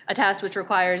a test which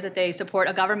requires that they support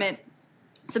a government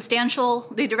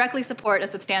they directly support a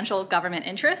substantial government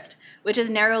interest, which is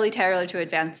narrowly tailored to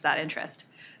advance that interest.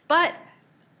 But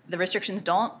the restrictions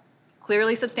don't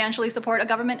clearly substantially support a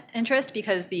government interest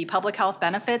because the public health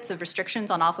benefits of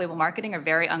restrictions on off-label marketing are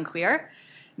very unclear,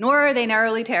 nor are they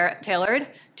narrowly tailored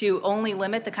to only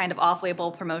limit the kind of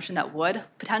off-label promotion that would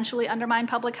potentially undermine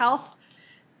public health.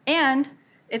 And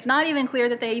it's not even clear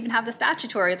that they even have the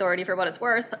statutory authority, for what it's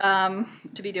worth,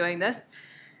 to be doing this.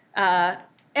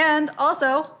 And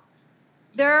also,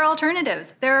 there are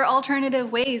alternatives. There are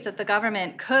alternative ways that the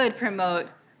government could promote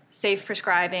safe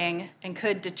prescribing and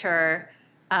could deter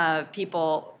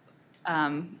people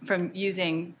from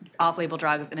using off-label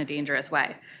drugs in a dangerous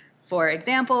way. For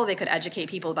example, they could educate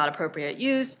people about appropriate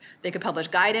use. They could publish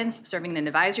guidance serving in an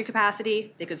advisory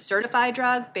capacity. They could certify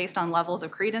drugs based on levels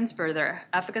of credence for their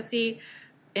efficacy.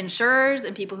 Insurers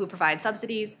and people who provide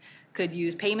subsidies could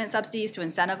use payment subsidies to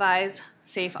incentivize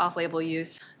safe off-label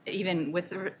use, even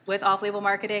with off-label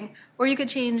marketing, or you could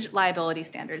change liability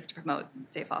standards to promote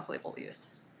safe off-label use.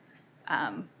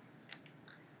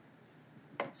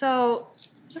 So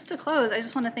just to close, I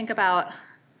just want to think about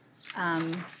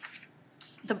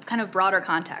the kind of broader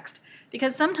context,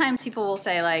 because sometimes people will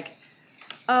say like,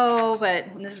 oh, but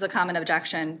this is a common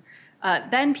objection,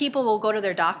 then people will go to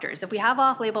their doctors. If we have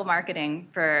off-label marketing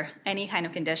for any kind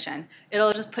of condition,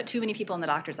 it'll just put too many people in the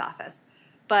doctor's office.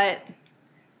 But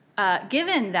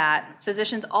given that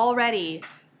physicians already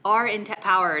are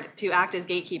empowered to act as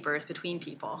gatekeepers between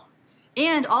people,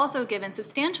 and also given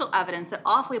substantial evidence that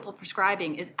off-label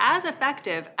prescribing is as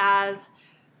effective as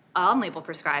on-label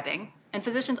prescribing, and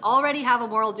physicians already have a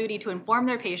moral duty to inform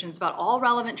their patients about all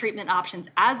relevant treatment options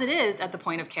as it is at the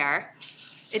point of care,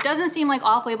 it doesn't seem like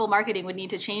off-label marketing would need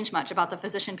to change much about the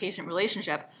physician-patient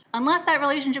relationship unless that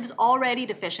relationship is already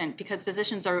deficient because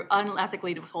physicians are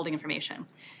unethically withholding information.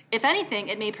 If anything,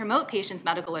 it may promote patients'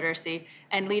 medical literacy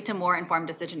and lead to more informed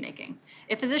decision-making.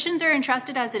 If physicians are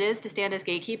entrusted as it is to stand as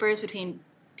gatekeepers between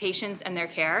patients and their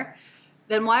care,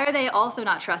 then why are they also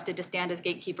not trusted to stand as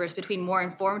gatekeepers between more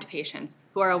informed patients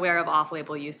who are aware of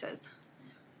off-label uses?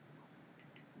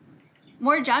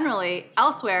 More generally,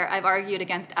 elsewhere, I've argued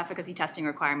against efficacy testing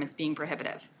requirements being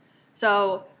prohibitive.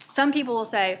 So some people will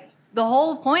say, the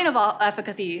whole point of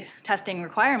efficacy testing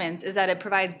requirements is that it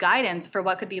provides guidance for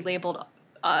what could be labeled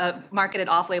marketed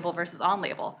off-label versus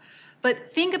on-label.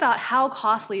 But think about how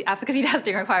costly efficacy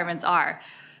testing requirements are.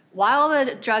 While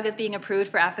the drug is being approved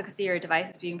for efficacy or a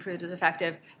device is being approved as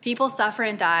effective, people suffer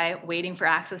and die waiting for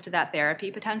access to that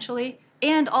therapy potentially.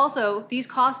 And also, these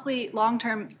costly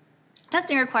long-term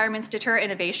testing requirements deter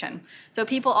innovation. So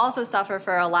people also suffer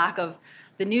for a lack of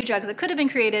the new drugs that could have been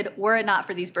created were it not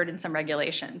for these burdensome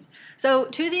regulations. So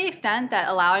to the extent that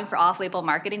allowing for off-label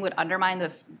marketing would undermine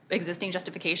the existing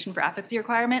justification for efficacy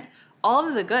requirement, all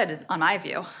of the good is on my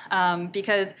view,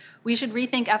 because we should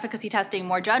rethink efficacy testing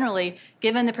more generally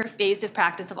given the pervasive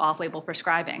practice of off-label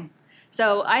prescribing.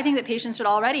 So I think that patients should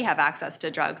already have access to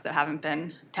drugs that haven't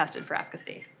been tested for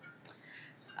efficacy.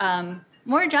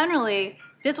 More generally,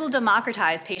 this will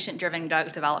democratize patient-driven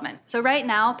drug development. So right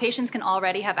now, patients can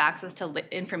already have access to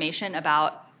information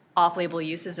about off-label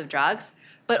uses of drugs,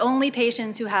 but only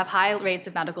patients who have high rates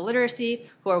of medical literacy,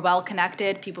 who are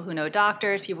well-connected, people who know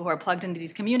doctors, people who are plugged into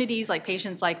these communities, like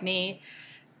patients like me.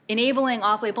 Enabling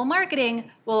off-label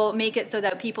marketing will make it so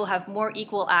that people have more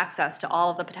equal access to all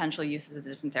of the potential uses of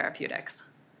different therapeutics.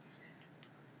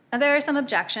 Now, there are some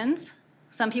objections.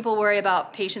 Some people worry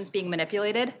about patients being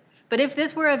manipulated. But if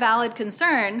this were a valid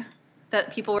concern,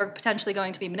 that people were potentially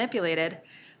going to be manipulated,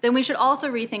 then we should also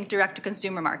rethink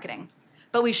direct-to-consumer marketing.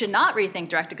 But we should not rethink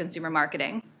direct-to-consumer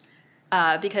marketing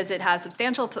because it has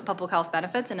substantial public health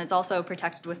benefits and it's also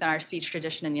protected within our speech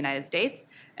tradition in the United States.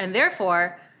 And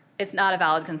therefore, it's not a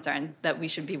valid concern that we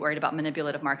should be worried about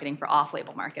manipulative marketing for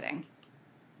off-label marketing.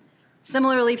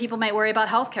 Similarly, people might worry about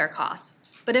healthcare costs.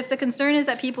 But if the concern is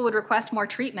that people would request more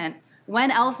treatment,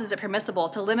 when else is it permissible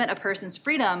to limit a person's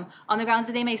freedom on the grounds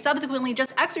that they may subsequently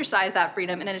just exercise that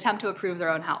freedom in an attempt to improve their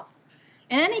own health?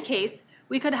 In any case,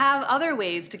 we could have other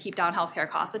ways to keep down healthcare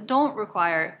costs that don't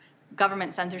require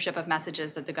government censorship of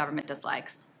messages that the government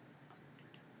dislikes.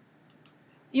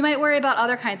 You might worry about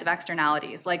other kinds of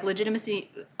externalities, like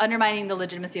undermining the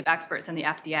legitimacy of experts in the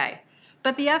FDA.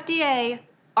 But the FDA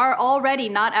are already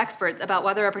not experts about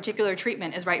whether a particular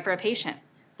treatment is right for a patient.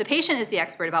 The patient is the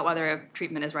expert about whether a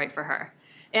treatment is right for her.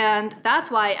 And that's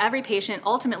why every patient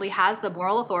ultimately has the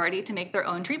moral authority to make their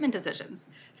own treatment decisions.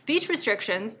 Speech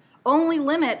restrictions only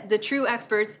limit the true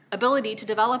expert's ability to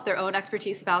develop their own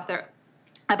expertise about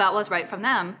what's right from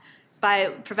them by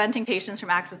preventing patients from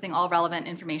accessing all relevant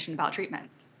information about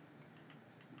treatment.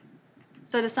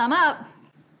 So to sum up,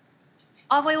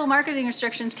 off-label marketing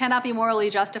restrictions cannot be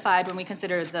morally justified when we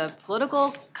consider the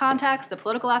political context, the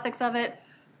political ethics of it,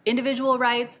 individual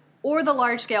rights, or the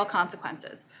large-scale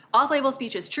consequences. Off-label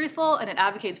speech is truthful and it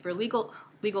advocates for legal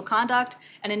conduct,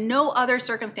 and in no other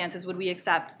circumstances would we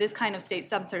accept this kind of state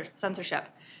censorship.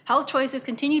 Health choices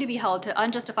continue to be held to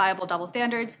unjustifiable double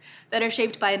standards that are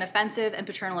shaped by an offensive and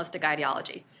paternalistic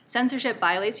ideology. Censorship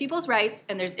violates people's rights,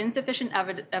 and there's insufficient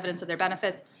evidence of their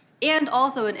benefits, and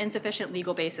also an insufficient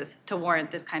legal basis to warrant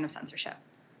this kind of censorship.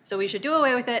 So we should do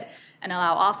away with it and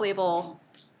allow off-label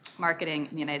marketing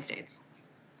in the United States.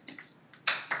 Thanks.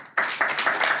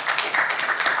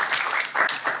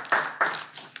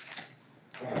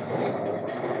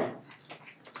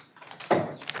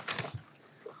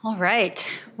 All right.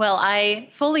 Well, I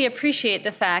fully appreciate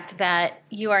the fact that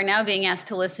you are now being asked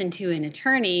to listen to an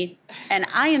attorney, and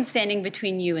I am standing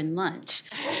between you and lunch.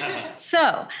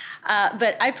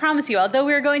 But I promise you, although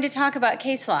we're going to talk about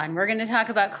case law and we're going to talk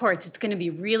about courts, it's going to be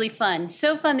really fun.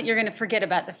 So fun that you're going to forget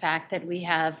about the fact that we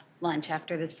have lunch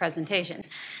after this presentation.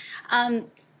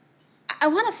 I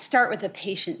want to start with a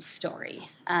patient story.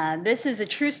 This is a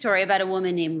true story about a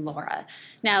woman named Laura.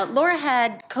 Now, Laura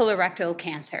had colorectal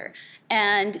cancer,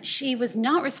 and she was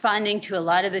not responding to a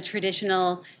lot of the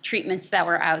traditional treatments that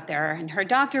were out there, and her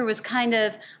doctor was kind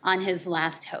of on his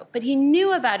last hope. But he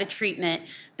knew about a treatment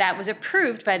that was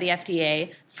approved by the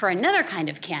FDA for another kind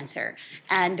of cancer.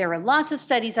 And there were lots of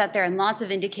studies out there and lots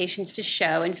of indications to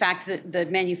show. In fact, the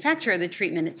manufacturer of the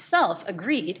treatment itself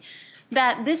agreed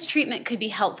that this treatment could be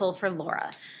helpful for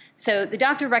Laura. So the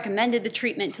doctor recommended the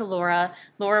treatment to Laura.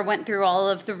 Laura went through all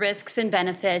of the risks and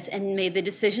benefits and made the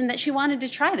decision that she wanted to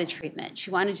try the treatment. She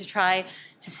wanted to try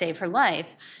to save her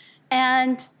life.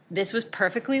 And this was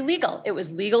perfectly legal. It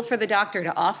was legal for the doctor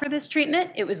to offer this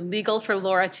treatment. It was legal for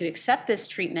Laura to accept this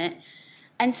treatment.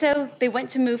 And so they went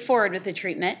to move forward with the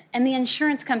treatment, and the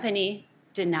insurance company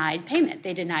denied payment.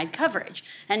 They denied coverage.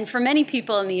 And for many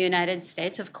people in the United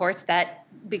States, of course, that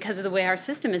because of the way our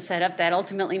system is set up, that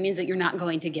ultimately means that you're not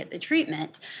going to get the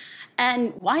treatment.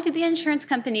 And why did the insurance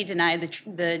company deny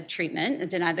the treatment,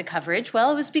 deny the coverage?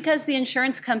 Well, it was because the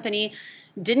insurance company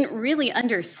didn't really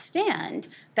understand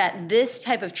that this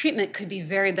type of treatment could be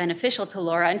very beneficial to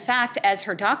Laura. In fact, as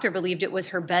her doctor believed, it was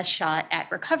her best shot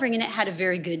at recovering, and it had a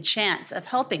very good chance of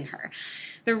helping her.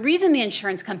 The reason the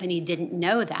insurance company didn't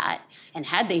know that, and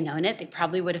had they known it, they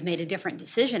probably would have made a different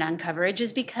decision on coverage,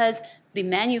 is because the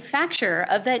manufacturer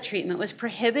of that treatment was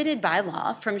prohibited by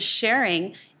law from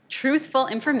sharing truthful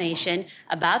information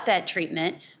about that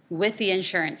treatment with the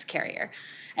insurance carrier.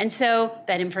 And so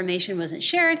that information wasn't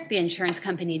shared, the insurance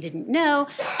company didn't know,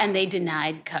 and they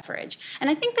denied coverage. And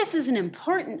I think this is an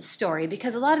important story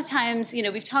because a lot of times,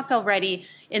 we've talked already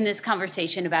in this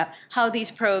conversation about how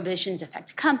these prohibitions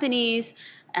affect companies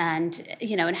and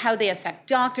how they affect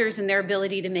doctors and their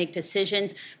ability to make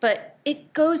decisions. But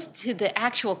it goes to the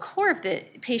actual core of the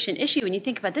patient issue. When you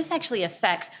think about this, actually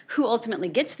affects who ultimately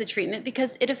gets the treatment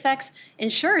because it affects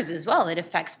insurers as well. It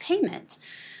affects payment.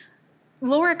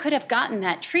 Laura could have gotten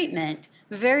that treatment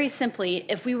very simply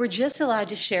if we were just allowed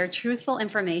to share truthful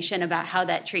information about how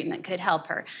that treatment could help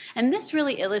her. And this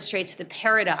really illustrates the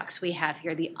paradox we have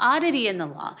here, the oddity in the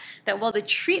law, that while the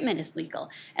treatment is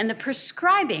legal and the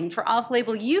prescribing for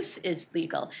off-label use is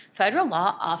legal, federal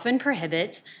law often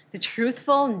prohibits the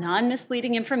truthful,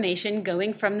 non-misleading information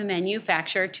going from the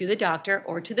manufacturer to the doctor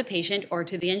or to the patient or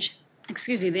to the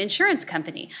insurance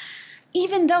company.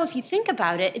 Even though, if you think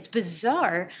about it, it's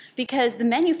bizarre because the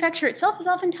manufacturer itself is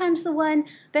oftentimes the one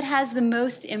that has the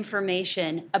most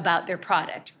information about their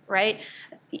product, right?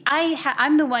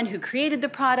 I'm the one who created the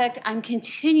product. I'm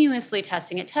continuously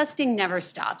testing it. Testing never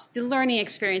stops. The learning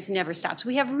experience never stops.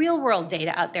 We have real-world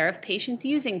data out there of patients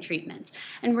using treatments,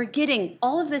 and we're getting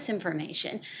all of this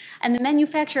information. And the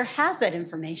manufacturer has that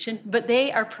information, but they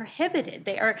are prohibited.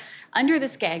 They are under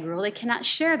this gag rule. They cannot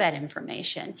share that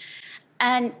information.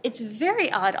 And it's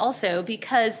very odd also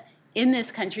because in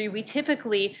this country, we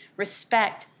typically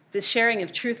respect the sharing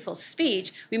of truthful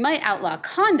speech. We might outlaw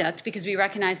conduct because we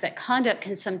recognize that conduct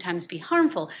can sometimes be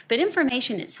harmful, but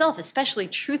information itself, especially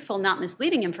truthful, not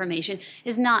misleading information,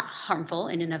 is not harmful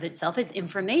in and of itself. It's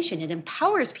information. It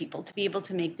empowers people to be able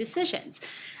to make decisions.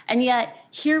 And yet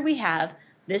here we have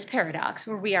this paradox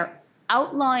where we are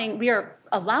allowing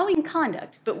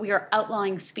conduct, but we are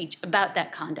outlawing speech about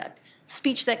that conduct.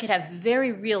 Speech that could have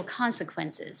very real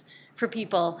consequences for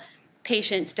people,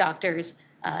 patients, doctors,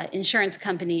 insurance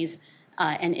companies,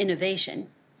 and innovation.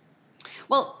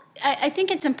 Well, I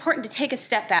think it's important to take a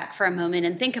step back for a moment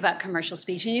and think about commercial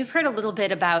speech. And you've heard a little bit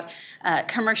about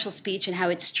commercial speech and how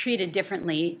it's treated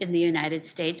differently in the United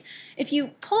States. If you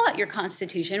pull out your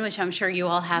Constitution, which I'm sure you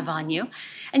all have on you,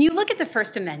 and you look at the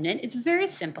First Amendment, it's very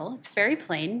simple, it's very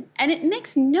plain, and it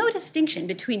makes no distinction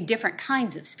between different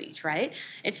kinds of speech, right?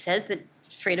 It says that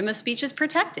freedom of speech is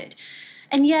protected.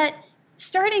 And yet,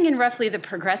 starting in roughly the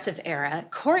progressive era,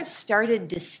 courts started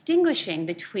distinguishing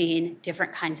between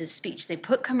different kinds of speech. They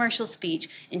put commercial speech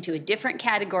into a different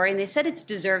category, and they said it's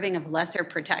deserving of lesser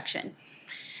protection.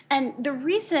 And the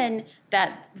reason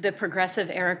that the progressive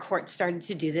era courts started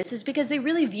to do this is because they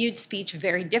really viewed speech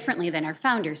very differently than our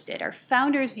founders did. Our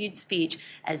founders viewed speech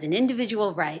as an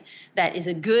individual right that is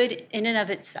a good in and of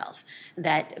itself,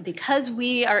 that because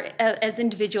we are, as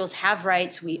individuals, have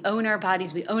rights, we own our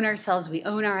bodies, we own ourselves, we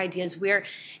own our ideas, we're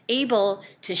able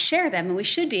to share them, and we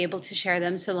should be able to share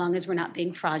them so long as we're not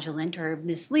being fraudulent or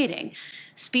misleading.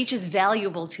 Speech is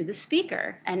valuable to the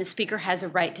speaker, and a speaker has a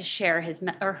right to share his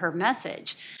or her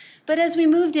message. But as we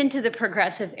moved into the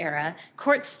progressive era,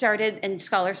 courts started and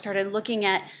scholars started looking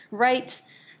at rights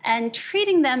and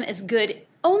treating them as good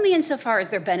only insofar as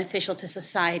they're beneficial to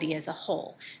society as a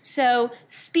whole. So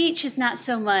speech is not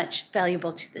so much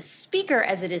valuable to the speaker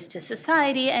as it is to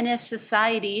society, and if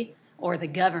society or the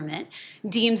government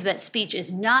deems that speech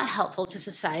is not helpful to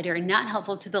society or not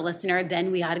helpful to the listener, then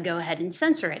we ought to go ahead and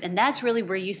censor it. And that's really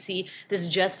where you see this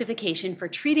justification for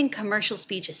treating commercial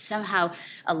speech as somehow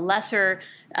a lesser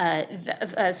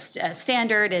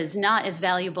standard, is not as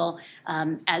valuable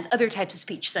as other types of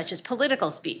speech, such as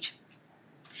political speech.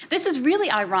 This is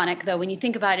really ironic, though, when you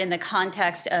think about it in the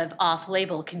context of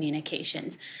off-label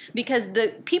communications, because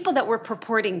the people that we're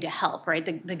purporting to help, right,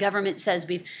 the government says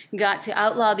we've got to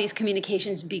outlaw these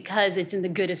communications because it's in the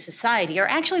good of society, are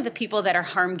actually the people that are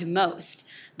harmed most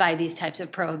by these types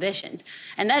of prohibitions.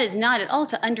 And that is not at all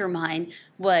to undermine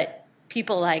what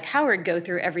people like Howard go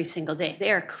through every single day.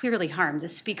 They are clearly harmed. The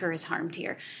speaker is harmed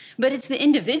here. But it's the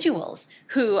individuals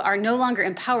who are no longer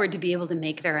empowered to be able to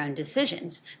make their own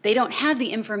decisions. They don't have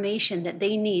the information that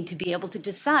they need to be able to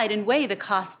decide and weigh the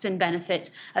costs and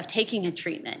benefits of taking a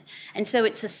treatment. And so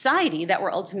it's society that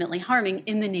we're ultimately harming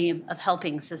in the name of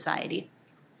helping society.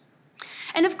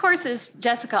 And of course, as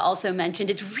Jessica also mentioned,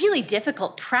 it's really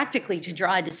difficult practically to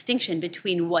draw a distinction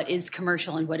between what is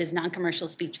commercial and what is non-commercial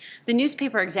speech. The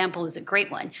newspaper example is a great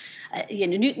one.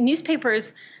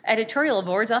 Newspapers' editorial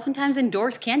boards oftentimes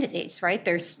endorse candidates, right?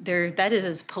 That is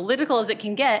as political as it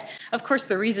can get. Of course,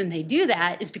 the reason they do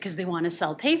that is because they want to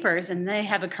sell papers and they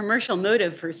have a commercial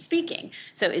motive for speaking.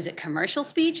 So is it commercial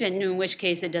speech, and in which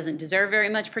case it doesn't deserve very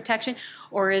much protection?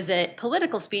 Or is it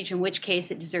political speech, in which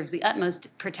case it deserves the utmost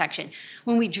protection?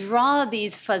 When we draw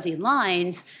these fuzzy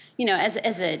lines,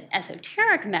 as an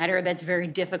esoteric matter, that's very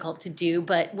difficult to do.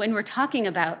 But when we're talking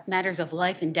about matters of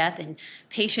life and death and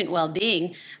patient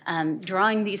well-being,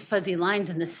 drawing these fuzzy lines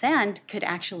in the sand could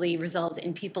actually result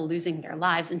in people losing their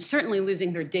lives and certainly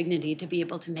losing their dignity to be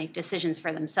able to make decisions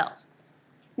for themselves.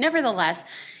 Nevertheless,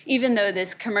 even though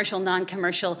this commercial,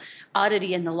 non-commercial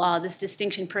oddity in the law, this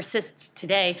distinction persists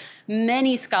today,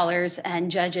 many scholars and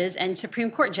judges and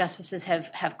Supreme Court justices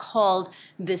have called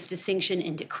this distinction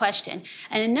into question.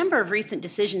 And a number of recent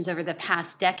decisions over the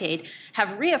past decade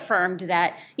have reaffirmed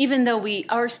that even though we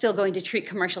are still going to treat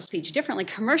commercial speech differently,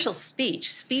 commercial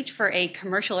speech for a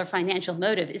commercial or financial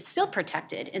motive, is still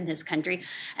protected in this country.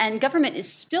 And government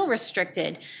is still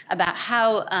restricted about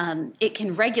how it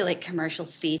can regulate commercial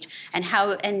speech,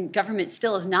 and government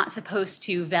still is not supposed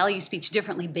to value speech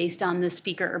differently based on the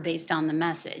speaker or based on the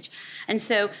message. And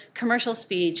so commercial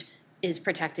speech is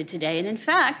protected today. And in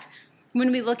fact,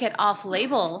 when we look at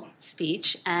off-label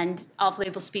speech and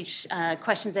off-label speech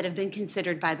questions that have been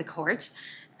considered by the courts,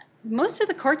 most of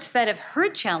the courts that have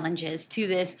heard challenges to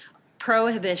this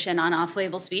prohibition on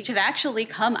off-label speech have actually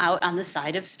come out on the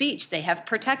side of speech. They have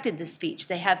protected the speech.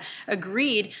 They have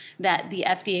agreed that the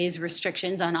FDA's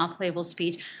restrictions on off-label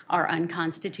speech are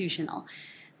unconstitutional.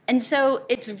 And so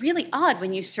it's really odd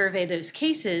when you survey those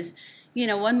cases.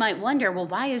 One might wonder, well,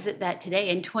 why is it that today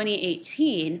in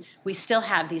 2018 we still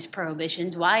have these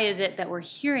prohibitions? Why is it that we're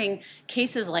hearing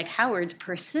cases like Howard's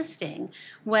persisting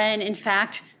when, in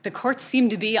fact, the courts seem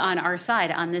to be on our side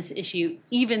on this issue,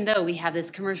 even though we have this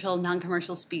commercial,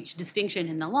 non-commercial speech distinction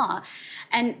in the law?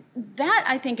 And that,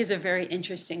 I think, is a very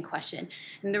interesting question.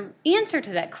 And the answer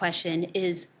to that question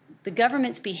is the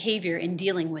government's behavior in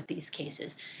dealing with these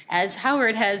cases. As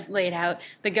Howard has laid out,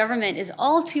 the government is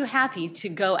all too happy to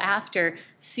go after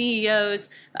CEOs,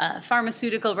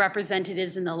 pharmaceutical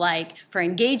representatives, and the like for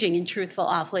engaging in truthful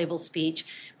off-label speech.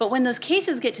 But when those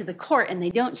cases get to the court and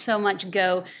they don't so much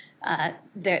go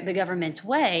the government's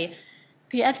way,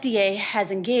 the FDA has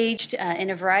engaged in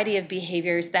a variety of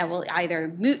behaviors that will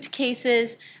either moot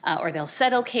cases or they'll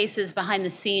settle cases behind the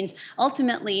scenes.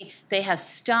 Ultimately, they have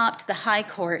stopped the high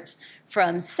courts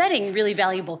from setting really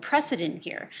valuable precedent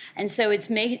here. And so it's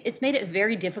made it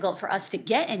very difficult for us to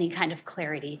get any kind of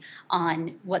clarity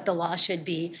on what the law should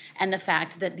be and the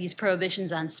fact that these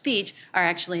prohibitions on speech are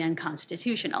actually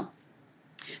unconstitutional.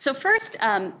 So first,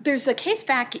 there's a case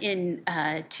back in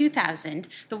 2000.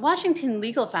 The Washington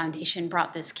Legal Foundation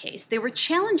brought this case. They were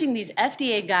challenging these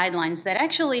FDA guidelines that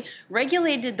actually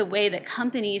regulated the way that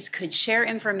companies could share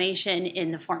information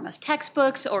in the form of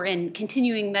textbooks or in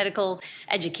continuing medical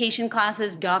education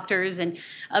classes. Doctors and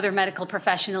other medical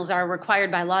professionals are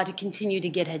required by law to continue to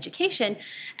get education.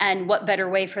 And what better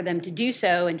way for them to do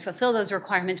so and fulfill those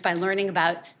requirements by learning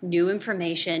about new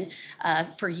information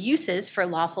for uses for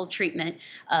lawful treatment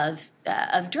of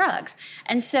drugs.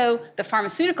 And so the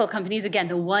pharmaceutical companies, again,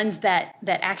 the ones that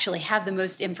actually have the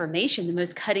most information, the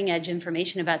most cutting edge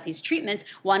information about these treatments,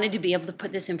 wanted to be able to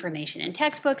put this information in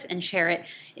textbooks and share it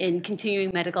in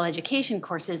continuing medical education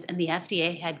courses. And the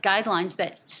FDA had guidelines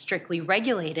that strictly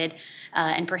regulated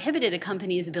and prohibited a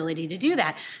company's ability to do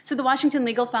that. So the Washington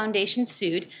Legal Foundation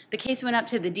sued. The case went up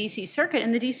to the DC Circuit,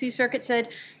 and the DC Circuit said,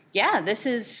 yeah, this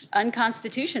is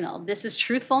unconstitutional. This is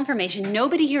truthful information.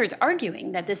 Nobody here is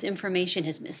arguing that this information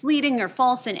is misleading or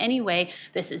false in any way.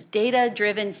 This is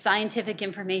data-driven, scientific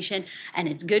information, and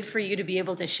it's good for you to be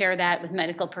able to share that with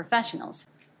medical professionals.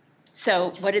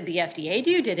 So what did the FDA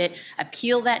do? Did it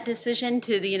appeal that decision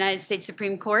to the United States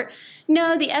Supreme Court?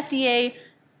 No, the FDA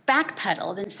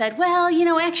backpedaled and said, well,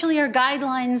 actually our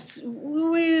guidelines,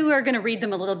 we are going to read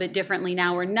them a little bit differently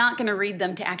now. We're not going to read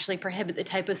them to actually prohibit the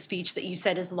type of speech that you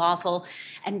said is lawful.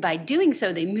 And by doing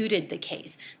so, they mooted the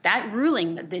case. That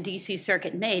ruling that the DC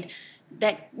Circuit made,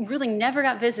 that ruling never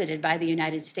got visited by the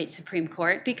United States Supreme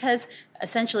Court because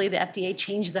essentially the FDA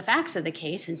changed the facts of the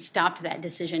case and stopped that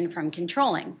decision from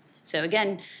controlling. So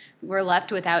again, we're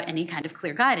left without any kind of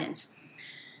clear guidance.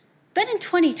 Then in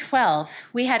 2012,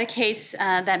 we had a case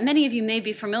that many of you may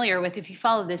be familiar with if you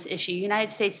follow this issue,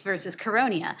 United States versus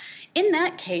Caronia. In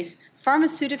that case,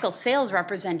 pharmaceutical sales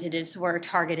representatives were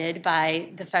targeted by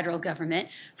the federal government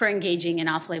for engaging in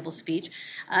off-label speech.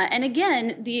 And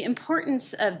again, the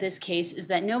importance of this case is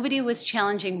that nobody was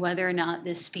challenging whether or not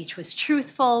this speech was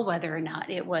truthful, whether or not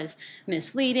it was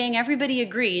misleading. Everybody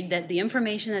agreed that the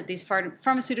information that these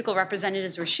pharmaceutical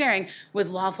representatives were sharing was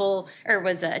lawful or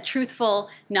was a truthful,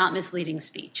 not misleading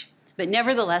speech. But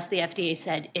nevertheless, the FDA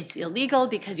said it's illegal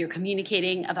because you're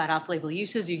communicating about off-label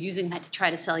uses, you're using that to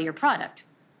try to sell your product.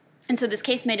 And so this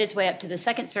case made its way up to the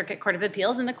Second Circuit Court of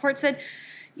Appeals, and the court said,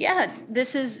 yeah,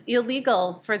 this is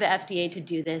illegal for the FDA to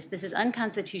do this. This is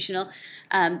unconstitutional.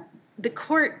 The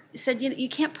court said you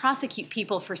can't prosecute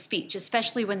people for speech,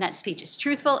 especially when that speech is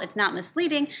truthful, it's not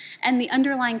misleading, and the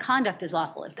underlying conduct is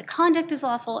lawful. If the conduct is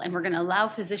lawful and we're going to allow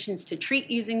physicians to treat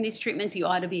using these treatments, you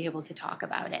ought to be able to talk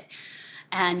about it.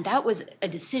 And that was a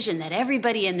decision that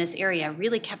everybody in this area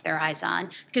really kept their eyes on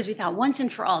because we thought once and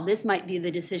for all, this might be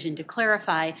the decision to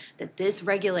clarify that this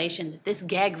regulation, that this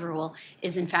gag rule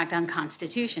is in fact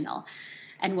unconstitutional.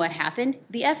 And what happened?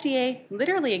 The FDA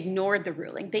literally ignored the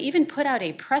ruling. They even put out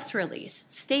a press release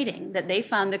stating that they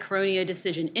found the Caronia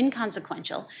decision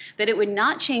inconsequential, that it would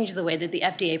not change the way that the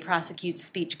FDA prosecutes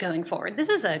speech going forward. This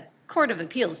is a Court of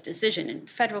Appeals decision, a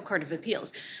federal Court of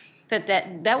Appeals.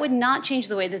 That would not change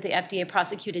the way that the FDA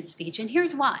prosecuted speech, and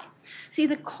here's why. See,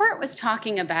 the court was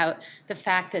talking about the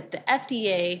fact that the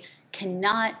FDA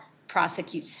cannot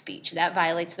prosecute speech. That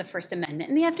violates the First Amendment.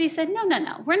 And the FDA said, no,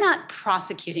 we're not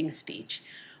prosecuting speech.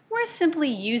 We're simply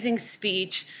using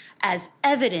speech as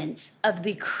evidence of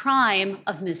the crime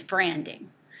of misbranding.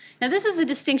 Now, this is a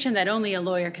distinction that only a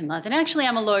lawyer can love, and actually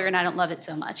I'm a lawyer and I don't love it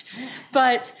so much.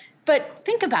 But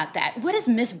think about that. What is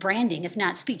misbranding if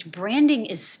not speech? Branding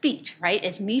is speech, right?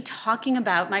 It's me talking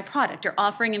about my product or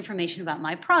offering information about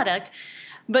my product.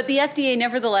 But the FDA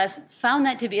nevertheless found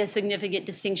that to be a significant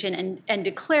distinction and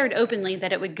declared openly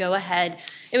that it would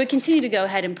continue to go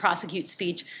ahead and prosecute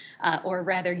speech, or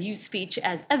rather use speech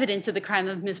as evidence of the crime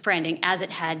of misbranding as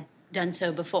it had done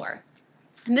so before.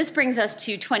 And this brings us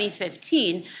to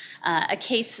 2015, a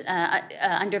case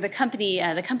under the company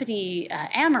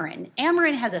Amarin.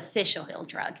 Amarin has a fish oil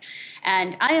drug.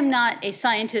 And I am not a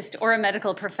scientist or a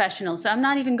medical professional, so I'm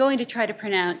not even going to try to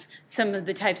pronounce some of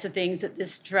the types of things that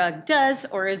this drug does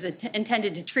or is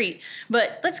intended to treat.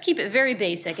 But let's keep it very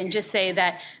basic and just say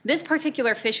that this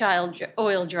particular fish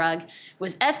oil drug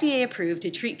was FDA approved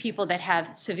to treat people that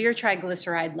have severe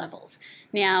triglyceride levels.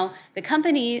 Now, the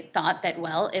company thought that,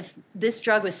 well, if this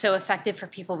drug was so effective for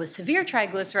people with severe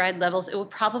triglyceride levels, it would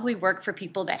probably work for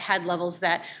people that had levels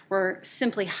that were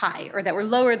simply high or that were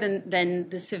lower than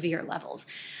the severe levels.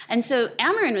 And so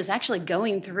Amarin was actually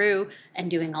going through and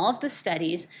doing all of the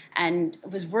studies and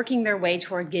was working their way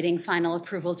toward getting final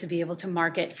approval to be able to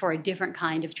market for a different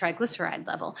kind of triglyceride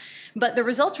level. But the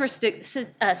results were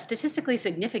statistically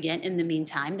significant in the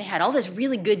meantime. They had all this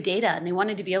really good data, and they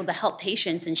wanted to be able to help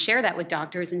patients and share that with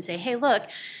doctors and say, hey, look,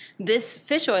 this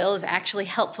fish oil is actually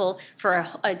helpful for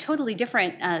a totally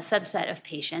different subset of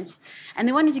patients. And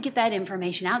they wanted to get that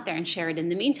information out there and share it in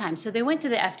the meantime. So they went to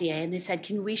the FDA and they said,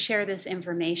 can we share this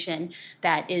information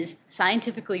that is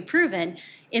scientifically proven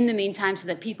in the meantime so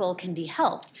that people can be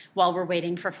helped while we're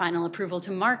waiting for final approval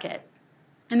to market?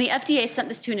 And the FDA sent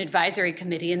this to an advisory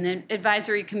committee, and the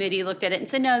advisory committee looked at it and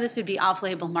said, no, this would be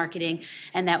off-label marketing,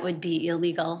 and that would be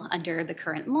illegal under the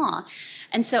current law.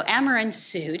 And so Amarin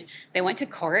sued. They went to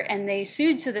court, and they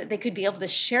sued so that they could be able to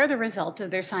share the results of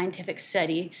their scientific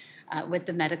study with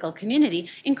the medical community,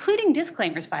 including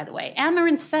disclaimers, by the way.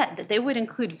 Amarin said that they would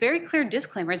include very clear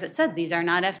disclaimers that said these are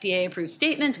not FDA-approved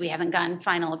statements, we haven't gotten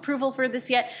final approval for this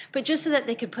yet, but just so that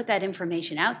they could put that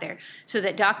information out there so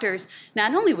that doctors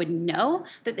not only would know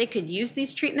that they could use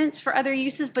these treatments for other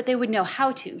uses, but they would know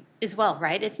how to as well,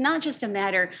 right? It's not just a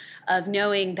matter of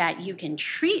knowing that you can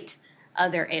treat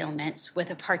other ailments with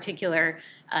a particular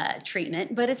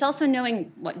treatment, but it's also knowing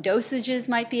what dosages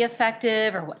might be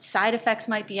effective or what side effects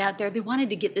might be out there. They wanted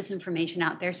to get this information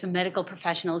out there so medical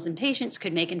professionals and patients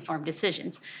could make informed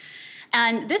decisions.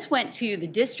 And this went to the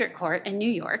district court in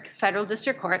New York, federal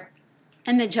district court,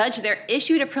 and the judge there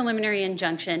issued a preliminary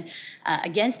injunction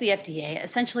against the FDA,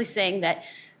 essentially saying that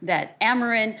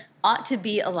Amarin ought to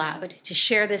be allowed to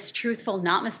share this truthful,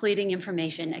 not misleading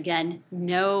information. Again,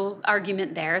 no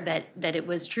argument there that it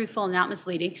was truthful and not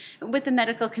misleading with the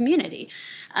medical community.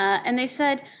 And they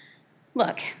said,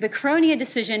 look, the Cronia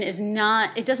decision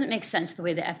it doesn't make sense the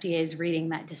way the FDA is reading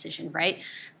that decision, right?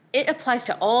 It applies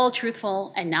to all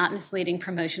truthful and not misleading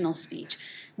promotional speech.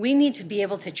 We need to be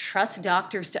able to trust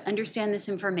doctors to understand this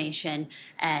information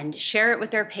and share it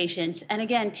with their patients. And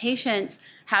again, patients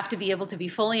have to be able to be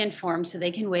fully informed so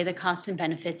they can weigh the costs and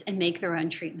benefits and make their own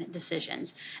treatment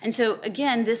decisions. And so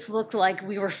again, this looked like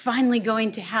we were finally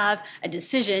going to have a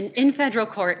decision in federal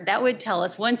court that would tell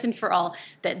us once and for all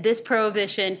that this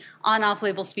prohibition on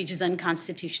off-label speech is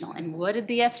unconstitutional. And what did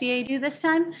the FDA do this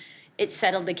time? It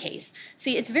settled the case.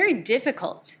 See, it's very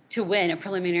difficult to win a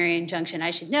preliminary injunction.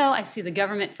 I should know. I sue the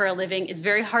government for a living. It's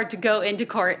very hard to go into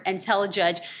court and tell a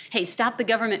judge, hey, stop the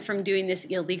government from doing this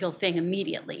illegal thing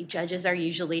immediately. Judges are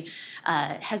usually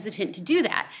hesitant to do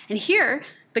that. And here,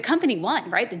 the company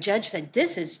won, right? The judge said,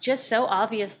 this is just so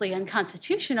obviously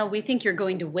unconstitutional. We think you're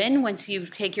going to win once you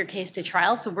take your case to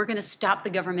trial, so we're going to stop the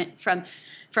government from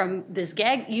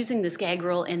using this gag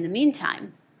rule in the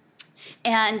meantime.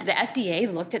 And the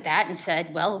FDA looked at that and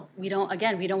said, well, we don't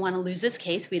want to lose this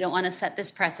case. We don't want to set this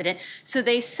precedent. So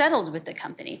they settled with the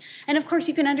company. And of course,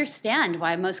 you can understand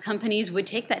why most companies would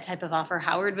take that type of offer.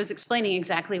 Howard was explaining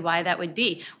exactly why that would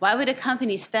be. Why would a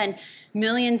company spend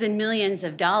millions and millions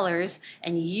of dollars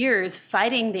and years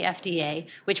fighting the FDA,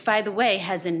 which, by the way,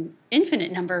 has an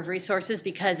infinite number of resources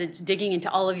because it's digging into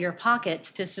all of your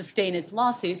pockets to sustain its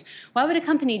lawsuits? Why would a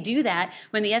company do that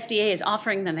when the FDA is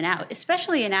offering them an out,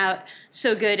 especially an out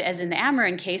so good as in the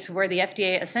Amarin case, where the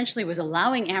FDA essentially was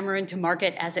allowing Amarin to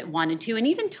market as it wanted to, and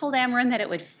even told Amarin that it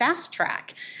would fast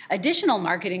track additional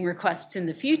marketing requests in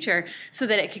the future so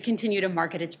that it could continue to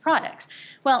market its products?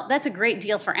 Well, that's a great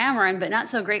deal for Amarin, but not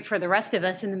so great for the rest of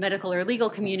us in the medical or legal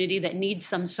community that needs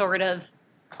some sort of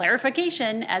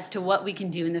clarification as to what we can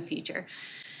do in the future.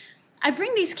 I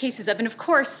bring these cases up, and of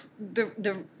course,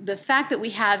 the fact that we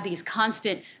have these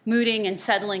constant mooting and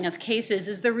settling of cases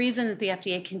is the reason that the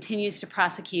FDA continues to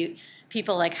prosecute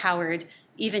people like Howard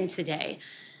even today.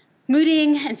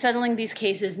 Mooting and settling these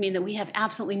cases mean that we have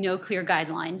absolutely no clear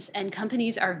guidelines, and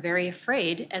companies are very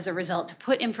afraid as a result to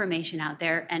put information out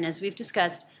there. And as we've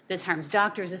discussed, this harms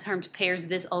doctors, this harms payers,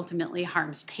 this ultimately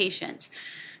harms patients.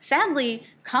 Sadly,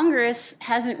 Congress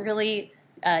hasn't really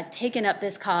taken up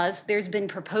this cause. There's been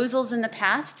proposals in the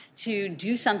past to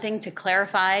do something to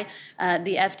clarify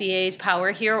the FDA's power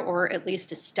here, or at least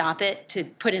to stop it, to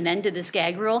put an end to this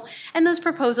gag rule. And those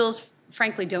proposals,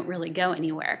 frankly, don't really go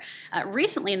anywhere.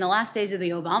 Recently, in the last days of the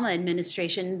Obama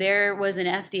administration, there was an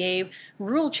FDA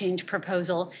rule change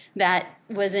proposal that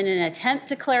was in an attempt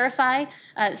to clarify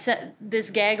this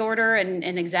gag order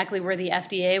and exactly where the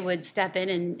FDA would step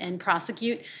in and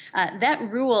prosecute. That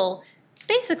rule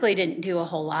basically didn't do a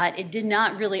whole lot. It did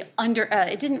not really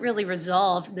it didn't really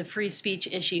resolve the free speech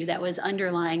issue that was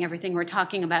underlying everything we're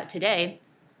talking about today.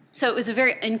 So it was a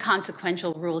very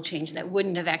inconsequential rule change that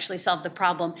wouldn't have actually solved the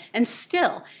problem. And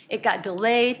still, it got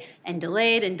delayed and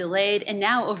delayed and delayed. And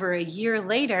now, over a year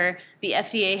later, the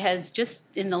FDA has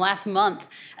just in the last month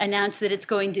announced that it's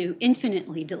going to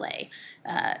infinitely delay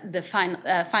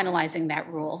finalizing that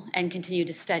rule and continue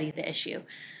to study the issue.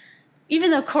 Even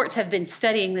though courts have been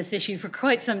studying this issue for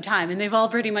quite some time, and they've all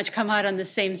pretty much come out on the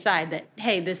same side that,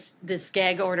 hey, this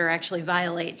gag order actually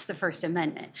violates the First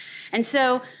Amendment. And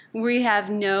so we have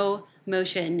no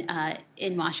motion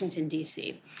in Washington,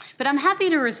 D.C. But I'm happy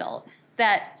to result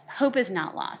that hope is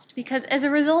not lost, because as a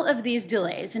result of these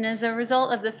delays and as a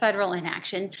result of the federal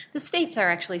inaction, the states are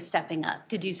actually stepping up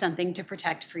to do something to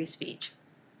protect free speech.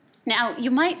 Now, you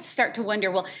might start to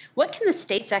wonder, well, what can the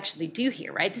states actually do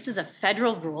here, right? This is a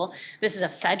federal rule. This is a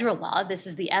federal law. This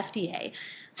is the FDA.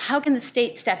 How can the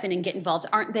states step in and get involved?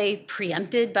 Aren't they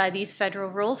preempted by these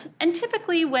federal rules? And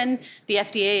typically when the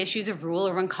FDA issues a rule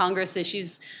or when Congress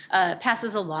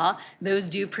passes a law, those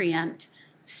do preempt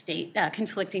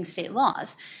conflicting state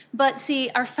laws. But see,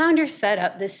 our founders set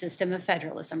up this system of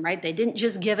federalism, right? They didn't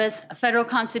just give us a federal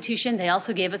constitution, they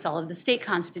also gave us all of the state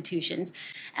constitutions.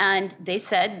 And they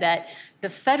said that the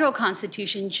federal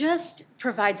constitution just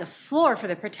provides a floor for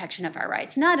the protection of our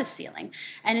rights, not a ceiling.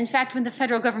 And in fact, when the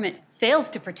federal government fails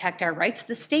to protect our rights,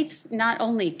 the states not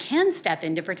only can step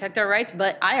in to protect our rights,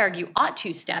 but I argue ought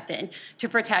to step in to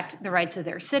protect the rights of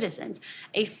their citizens.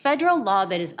 A federal law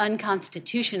that is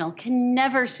unconstitutional can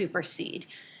never supersede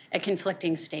a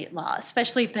conflicting state law,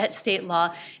 especially if that state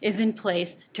law is in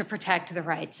place to protect the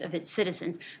rights of its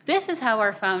citizens. This is how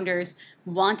our founders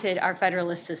wanted our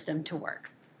federalist system to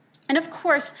work. And of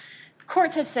course,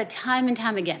 courts have said time and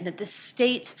time again that the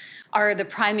states are the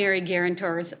primary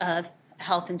guarantors of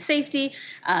health and safety,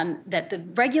 that the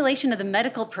regulation of the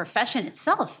medical profession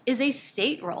itself is a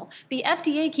state role. The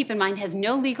FDA, keep in mind, has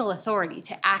no legal authority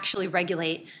to actually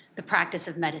regulate the practice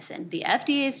of medicine. The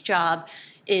FDA's job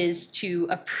is to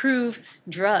approve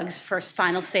drugs for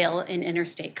final sale in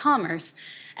interstate commerce.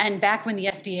 And back when the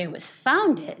FDA was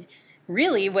founded,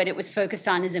 really what it was focused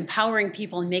on is empowering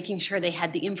people and making sure they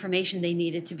had the information they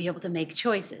needed to be able to make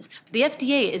choices. But the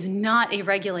FDA is not a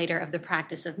regulator of the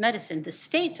practice of medicine. The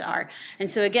states are. And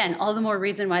so again, all the more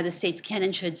reason why the states can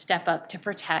and should step up to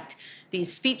protect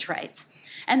these speech rights.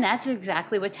 And that's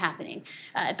exactly what's happening.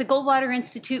 At the Goldwater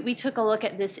Institute, we took a look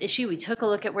at this issue. We took a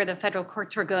look at where the federal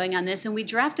courts were going on this, and we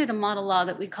drafted a model law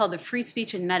that we call the Free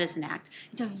Speech in Medicine Act.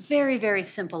 It's a very, very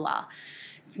simple law.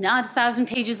 It's not 1,000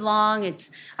 pages long.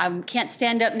 I can't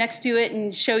stand up next to it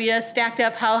and show you stacked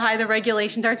up how high the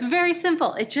regulations are. It's very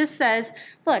simple. It just says,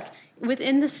 look,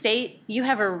 within the state, you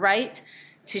have a right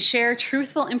to share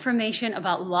truthful information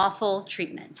about lawful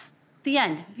treatments. The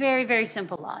end. Very, very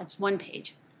simple law. It's one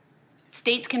page.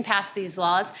 States can pass these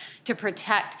laws to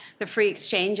protect the free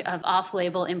exchange of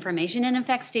off-label information, and in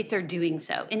fact, states are doing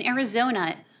so. In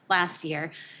Arizona last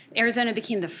year, Arizona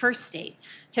became the first state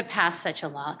to pass such a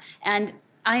law, and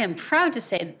I am proud to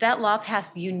say that that law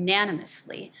passed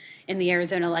unanimously in the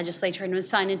Arizona legislature and was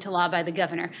signed into law by the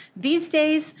governor. These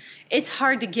days, it's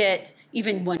hard to get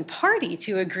even one party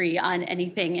to agree on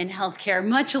anything in healthcare,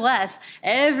 much less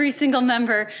every single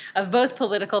member of both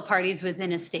political parties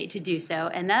within a state to do so.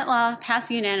 And that law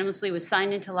passed unanimously, was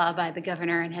signed into law by the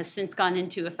governor, and has since gone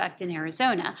into effect in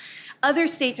Arizona. Other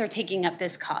states are taking up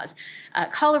this cause.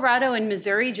 Colorado and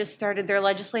Missouri just started their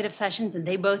legislative sessions, and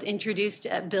they both introduced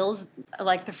bills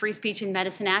like the Free Speech in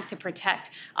Medicine Act to protect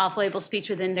off-label speech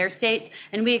within their states,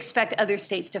 and we expect other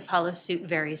states to follow suit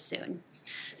very soon.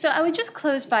 So I would just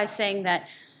close by saying that,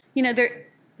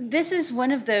 this is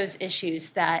one of those issues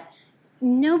that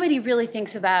nobody really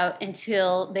thinks about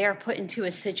until they are put into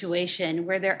a situation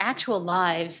where their actual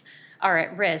lives are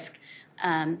at risk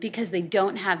because they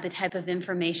don't have the type of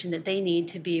information that they need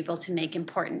to be able to make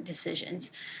important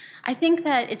decisions. I think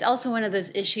that it's also one of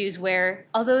those issues where,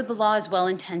 although the law is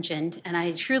well-intentioned, and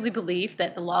I truly believe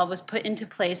that the law was put into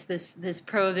place, this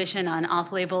prohibition on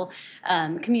off-label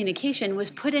communication was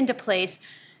put into place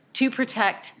to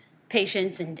protect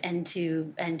patients and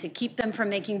to keep them from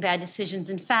making bad decisions.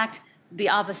 In fact, the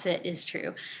opposite is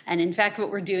true. And in fact,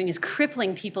 what we're doing is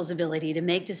crippling people's ability to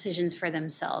make decisions for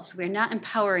themselves. We're not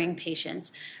empowering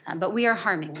patients, but we are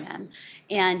harming them.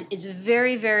 And it's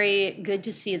very, very good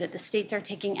to see that the states are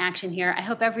taking action here. I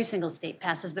hope every single state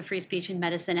passes the Free Speech in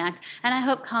Medicine Act, and I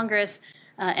hope Congress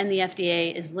and the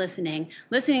FDA is listening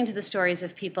to the stories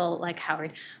of people like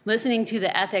Howard, listening to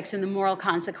the ethics and the moral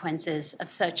consequences of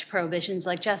such prohibitions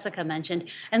like Jessica mentioned,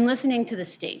 and listening to the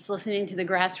states, listening to the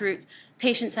grassroots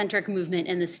patient-centric movement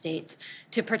in the states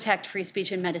to protect free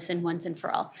speech in medicine once and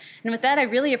for all. And with that, I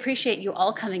really appreciate you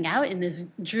all coming out in this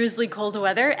drizzly cold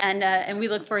weather, and we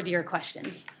look forward to your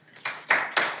questions.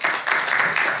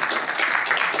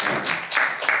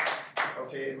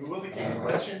 Okay, we will be taking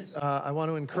questions. I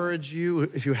want to encourage you,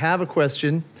 if you have a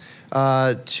question,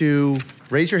 to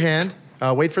raise your hand,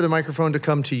 wait for the microphone to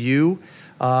come to you.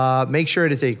 Make sure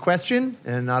it is a question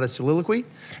and not a soliloquy.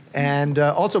 And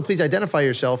also, please identify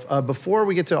yourself. Before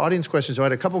we get to audience questions, I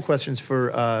had a couple questions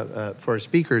for our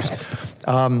speakers.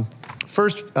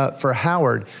 First, for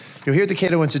Howard. Here at the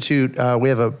Cato Institute, we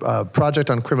have a project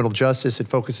on criminal justice. It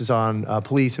focuses on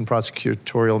police and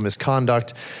prosecutorial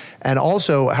misconduct, and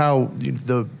also how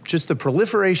just the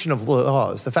proliferation of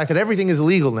laws, the fact that everything is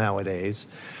legal nowadays,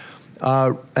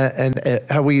 and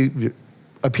how we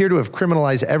appear to have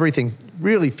criminalized everything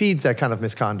really feeds that kind of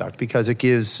misconduct, because it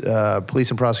gives police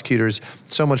and prosecutors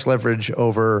so much leverage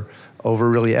over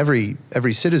really every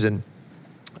citizen,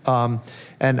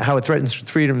 and how it threatens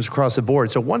freedoms across the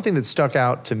board. So one thing that stuck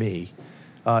out to me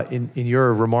in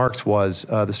your remarks was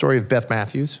the story of Beth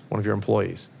Matthews, one of your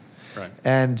employees. Right.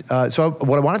 And so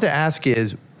what I wanted to ask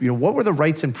is, what were the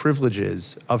rights and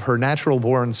privileges of her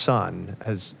natural-born son,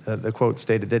 as the quote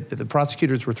stated, that the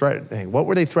prosecutors were threatening? What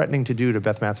were they threatening to do to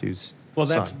Beth Matthews' Well,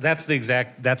 son? that's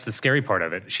the scary part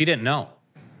of it. She didn't know.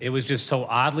 It was just so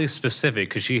oddly specific,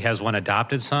 because she has one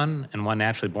adopted son and one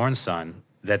naturally born son,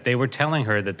 that they were telling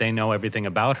her that they know everything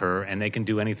about her and they can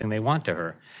do anything they want to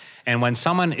her. And when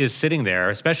someone is sitting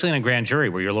there, especially in a grand jury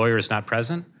where your lawyer is not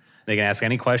present, they can ask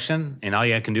any question, and all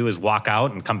you can do is walk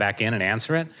out and come back in and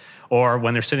answer it. Or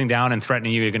when they're sitting down and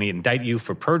threatening you, you're going to indict you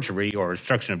for perjury or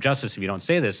obstruction of justice if you don't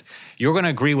say this, you're going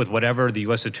to agree with whatever the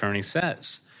U.S. attorney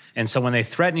says. And so when they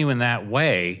threaten you in that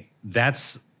way,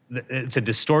 it's a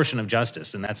distortion of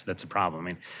justice, and that's a problem.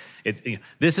 I mean,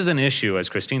 this is an issue, as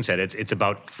Christine said. It's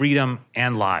about freedom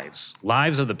and lives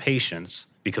of the patients,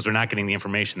 because they're not getting the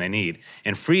information they need,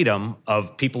 and freedom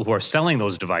of people who are selling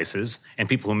those devices and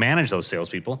people who manage those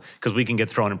salespeople, because we can get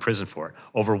thrown in prison for it.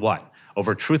 Over what?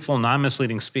 Over truthful,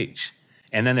 non-misleading speech.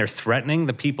 And then they're threatening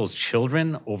the people's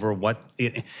children over what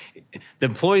the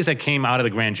employees that came out of the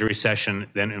grand jury session,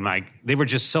 they were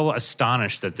just so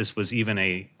astonished that this was even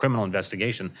a criminal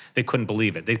investigation. They couldn't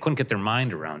believe it. They couldn't get their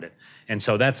mind around it. And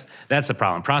so that's the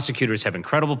problem. Prosecutors have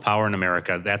incredible power in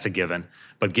America. That's a given.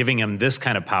 But giving them this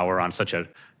kind of power on such a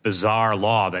bizarre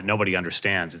law that nobody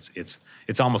understands,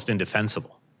 it's almost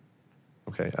indefensible.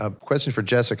 Okay, question for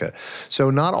Jessica. So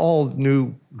not all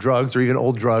new drugs or even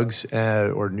old drugs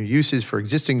or new uses for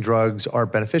existing drugs are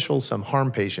beneficial. Some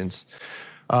harm patients.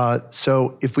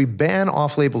 So if we ban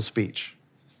off-label speech,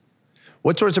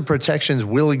 what sorts of protections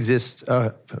will exist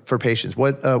for patients?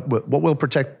 What will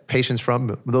protect patients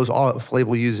from those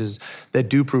off-label uses that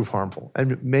do prove harmful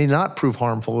and may not prove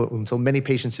harmful until many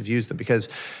patients have used them? Because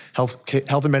health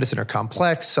and medicine are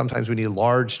complex. Sometimes we need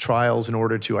large trials in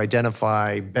order to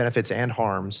identify benefits and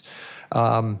harms.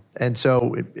 And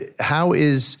so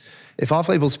if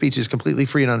off-label speech is completely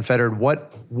free and unfettered,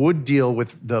 what would deal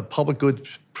with the public good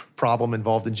problem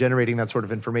involved in generating that sort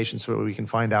of information so that we can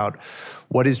find out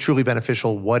what is truly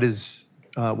beneficial, what is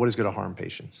going to harm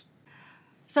patients?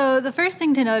 So the first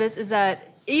thing to notice is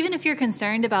that even if you're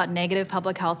concerned about negative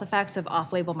public health effects of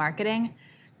off-label marketing,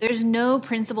 there's no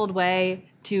principled way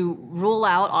to rule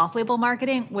out off-label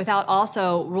marketing without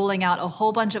also ruling out a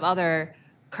whole bunch of other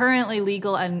currently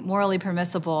legal and morally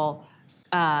permissible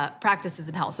practices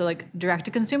in health. So like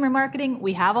direct-to-consumer marketing,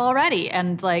 we have already.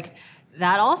 And like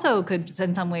that also could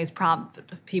in some ways prompt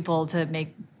people to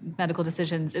make medical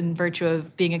decisions in virtue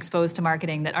of being exposed to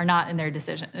marketing that are not in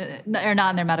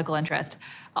their medical interest.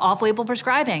 Off-label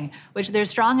prescribing, which there's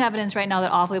strong evidence right now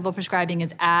that off-label prescribing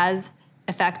is as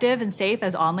effective and safe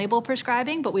as on-label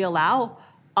prescribing, but we allow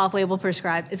off-label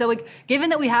prescribing. So like, given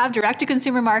that we have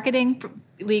direct-to-consumer marketing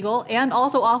legal and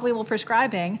also off-label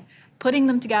prescribing, putting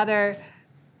them together,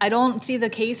 I don't see the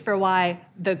case for why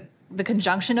the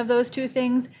conjunction of those two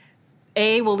things,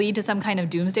 A, will lead to some kind of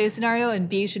doomsday scenario, and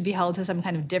B, should be held to some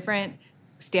kind of different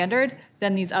standard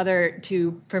than these other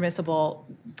two permissible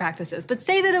practices. But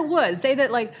say that it would. Say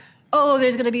that like, oh,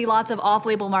 there's going to be lots of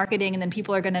off-label marketing and then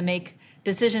people are going to make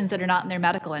decisions that are not in their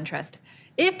medical interest.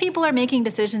 If people are making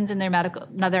decisions that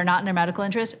are not in their medical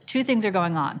interest, two things are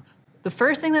going on. The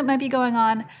first thing that might be going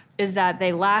on is that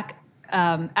they lack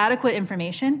adequate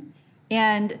information.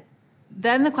 And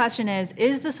then the question is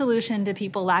the solution to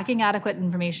people lacking adequate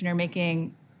information or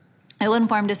making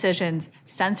ill-informed decisions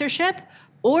censorship,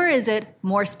 or is it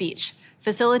more speech,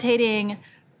 facilitating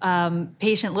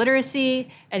patient literacy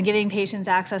and giving patients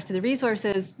access to the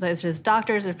resources, such as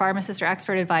doctors or pharmacists or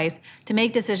expert advice, to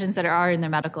make decisions that are in their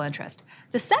medical interest?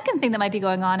 The second thing that might be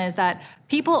going on is that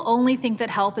people only think that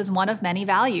health is one of many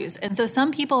values. And so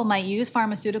some people might use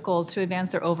pharmaceuticals to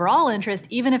advance their overall interest,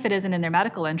 even if it isn't in their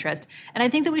medical interest. And I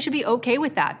think that we should be okay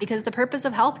with that, because the purpose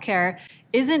of healthcare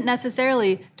isn't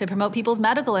necessarily to promote people's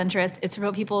medical interest, it's to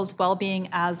promote people's well-being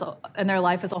and their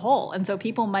life as a whole. And so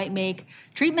people might make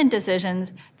treatment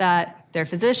decisions that their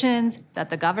physicians, that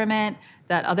the government,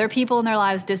 that other people in their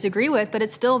lives disagree with, but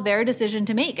it's still their decision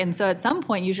to make. And so at some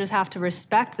point, you just have to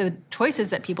respect the choices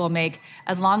that people make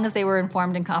as long as they were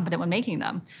informed and competent when making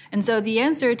them. And so the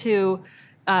answer to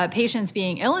patients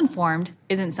being ill-informed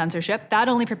isn't censorship. That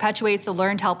only perpetuates the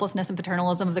learned helplessness and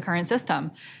paternalism of the current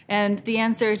system. And the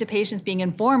answer to patients being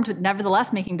informed, but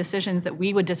nevertheless making decisions that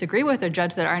we would disagree with or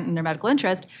judge that aren't in their medical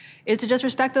interest, is to just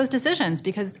respect those decisions,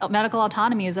 because medical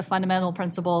autonomy is a fundamental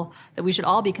principle that we should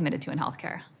all be committed to in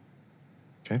healthcare.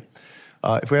 Okay.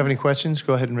 If we have any questions,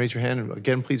 go ahead and raise your hand. And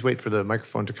again, please wait for the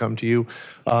microphone to come to you.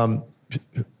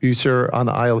 You, sir, on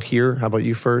the aisle here. How about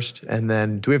you first? And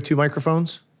then, do we have two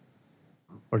microphones?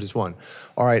 Or just one?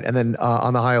 All right. And then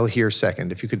on the aisle here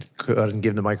second, if you could go ahead and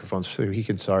give the microphones so he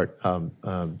can start.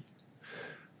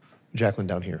 Jacqueline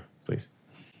down here, please.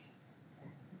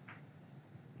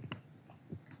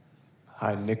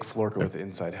 Hi, Nick Florka with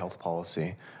Inside Health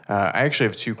Policy. I actually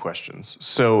have two questions.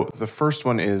 So the first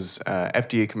one is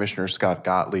FDA Commissioner Scott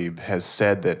Gottlieb has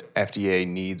said that FDA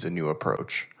needs a new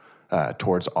approach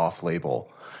towards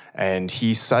off-label. And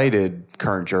he cited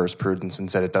current jurisprudence and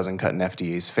said it doesn't cut in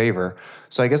FDA's favor.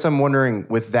 So I guess I'm wondering,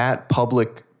 with that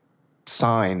public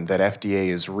sign that FDA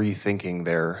is rethinking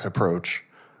their approach,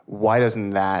 why doesn't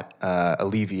that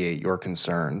alleviate your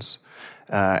concerns?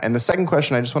 And the second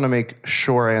question, I just want to make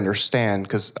sure I understand,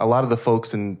 because a lot of the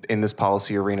folks in this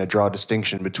policy arena draw a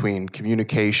distinction between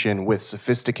communication with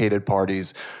sophisticated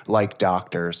parties like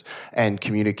doctors and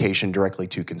communication directly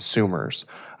to consumers.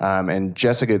 And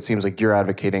Jessica, it seems like you're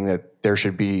advocating that there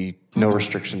should be no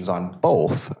restrictions on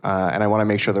both. And I want to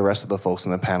make sure the rest of the folks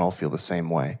on the panel feel the same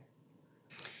way.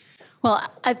 Well,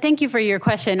 thank you for your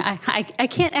question. I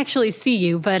can't actually see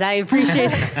you, but I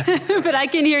appreciate but I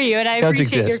can hear you, and I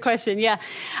appreciate your question. Yeah.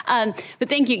 But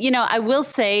thank you. You know, I will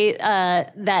say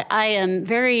that I am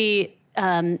very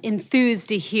enthused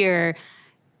to hear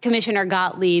Commissioner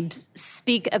Gottlieb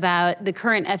speak about the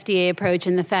current FDA approach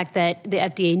and the fact that the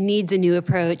FDA needs a new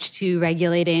approach to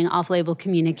regulating off-label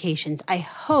communications. I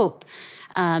hope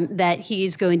that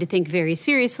he's going to think very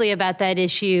seriously about that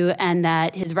issue, and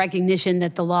that his recognition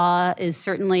that the law is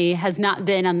certainly has not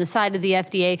been on the side of the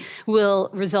FDA will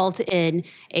result in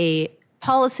a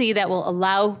policy that will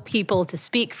allow people to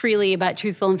speak freely about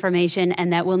truthful information,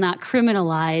 and that will not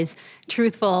criminalize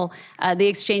the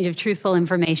exchange of truthful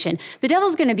information. The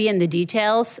devil's going to be in the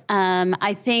details.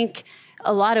 I think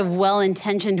a lot of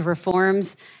well-intentioned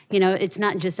reforms, you know, it's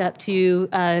not just up to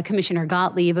Commissioner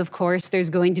Gottlieb, of course. There's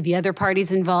going to be other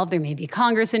parties involved. There may be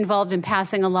Congress involved in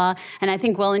passing a law. And I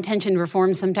think well-intentioned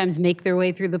reforms sometimes make their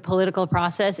way through the political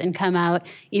process and come out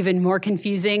even more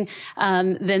confusing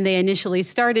than they initially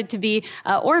started to be,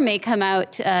 or may come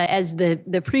out as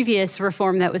the previous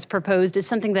reform that was proposed as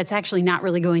something that's actually not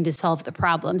really going to solve the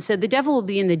problem. So the devil will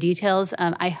be in the details.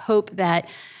 I hope that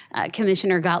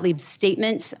Commissioner Gottlieb's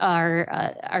statements are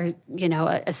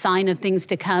a sign of things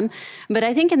to come. But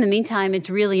I think in the meantime, it's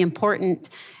really important.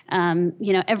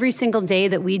 Every single day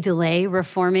that we delay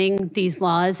reforming these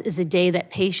laws is a day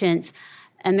that patients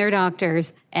and their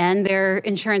doctors and their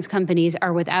insurance companies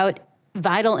are without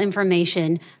vital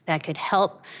information that could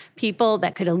help people,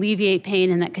 that could alleviate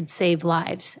pain, and that could save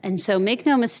lives. And so make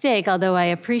no mistake, although I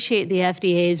appreciate the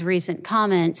FDA's recent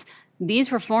comments,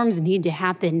 these reforms need to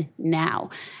happen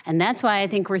now. And that's why I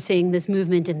think we're seeing this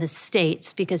movement in the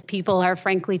states, because people are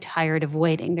frankly tired of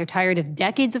waiting. They're tired of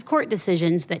decades of court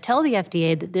decisions that tell the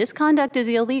FDA that this conduct is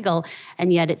illegal,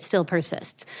 and yet it still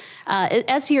persists.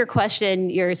 As to your question,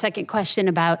 your second question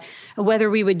about whether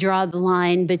we would draw the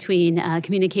line between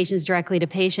communications directly to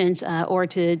patients or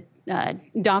to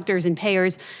doctors and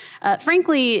payers.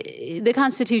 Frankly, the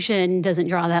Constitution doesn't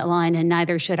draw that line, and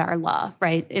neither should our law,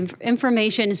 right?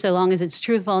 Information, so long as it's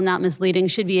truthful and not misleading,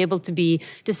 should be able to be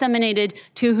disseminated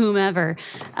to whomever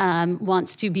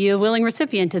wants to be a willing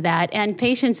recipient of that. And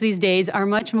patients these days are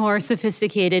much more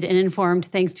sophisticated and informed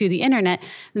thanks to the internet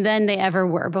than they ever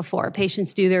were before.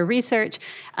 Patients do their research.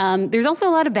 There's also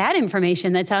a lot of bad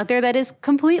information that's out there that is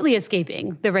completely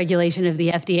escaping the regulation of the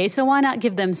FDA. So why not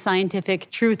give them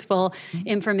scientific, truthful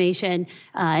information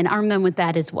and arm them with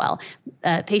that as well?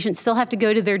 Patients still have to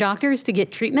go to their doctors to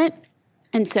get treatment.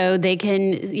 And so they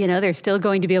can, they're still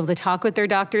going to be able to talk with their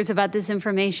doctors about this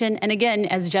information. And again,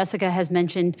 as Jessica has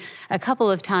mentioned a couple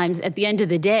of times, at the end of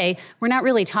the day, we're not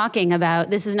really talking about,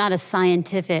 this is not a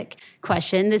scientific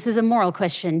question. This is a moral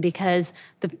question, because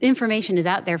the information is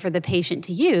out there for the patient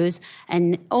to use,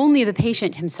 and only the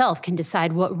patient himself can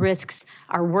decide what risks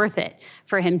are worth it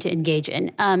for him to engage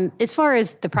in. As far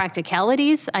as the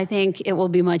practicalities, I think it will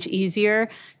be much easier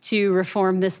to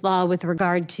reform this law with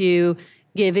regard to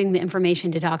giving the information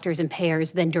to doctors and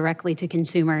payers than directly to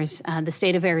consumers. The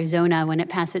state of Arizona, when it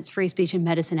passed its Free Speech and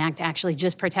Medicine Act, actually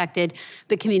just protected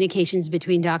the communications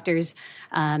between doctors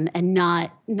and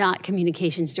not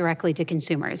communications directly to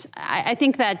consumers. I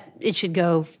think that it should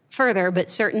go further, but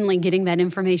certainly getting that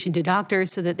information to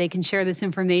doctors so that they can share this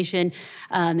information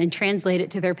and translate it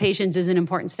to their patients is an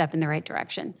important step in the right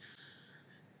direction.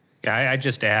 Yeah, I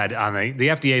just add on the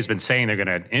FDA has been saying they're going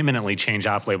to imminently change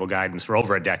off-label guidance for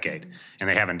over a decade, and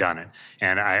they haven't done it.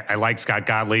 And I like Scott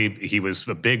Gottlieb. He was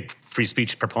a big free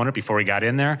speech proponent before he got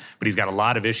in there, but he's got a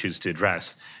lot of issues to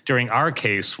address. During our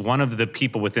case, one of the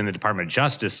people within the Department of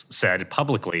Justice said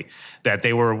publicly that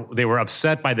they were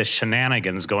upset by the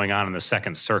shenanigans going on in the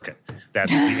Second Circuit.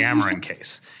 That's the Amarin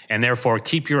case. And therefore,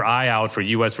 keep your eye out for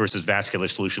U.S. versus Vascular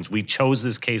Solutions. We chose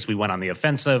this case. We went on the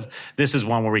offensive. This is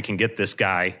one where we can get this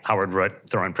guy, Howard Root,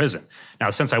 thrown in prison.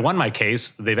 Now, since I won my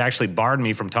case, they've actually barred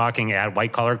me from talking at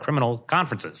white-collar criminal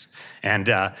conferences, and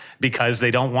because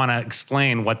they don't want to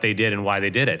explain what they did and why they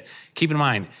did it. Keep in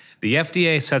mind, the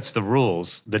FDA sets the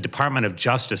rules. The Department of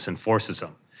Justice enforces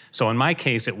them. So in my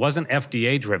case, it wasn't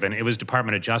FDA-driven. It was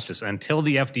Department of Justice. Until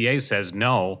the FDA says,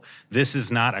 no, this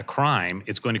is not a crime,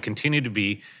 it's going to continue to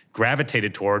be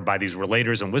gravitated toward by these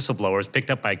relators and whistleblowers picked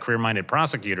up by career-minded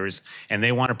prosecutors, and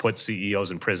they want to put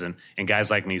CEOs in prison, and guys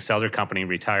like me sell their company and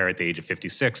retire at the age of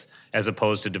 56 as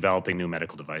opposed to developing new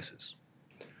medical devices.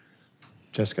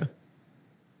 Jessica?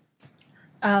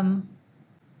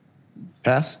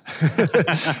 Pass?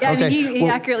 Yeah, I mean, he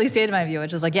accurately stated my view,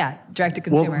 which is like, yeah, direct to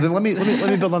consumer. Well, then let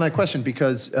me build on that question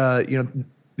because the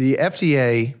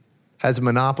FDA has a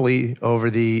monopoly over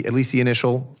at least the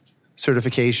initial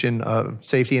certification of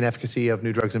safety and efficacy of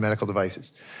new drugs and medical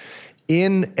devices.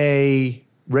 In a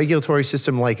regulatory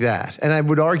system like that, and I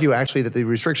would argue actually that the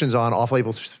restrictions on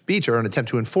off-label speech are an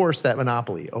attempt to enforce that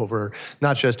monopoly over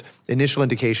not just initial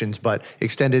indications, but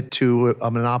extend it to a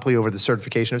monopoly over the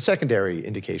certification of secondary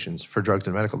indications for drugs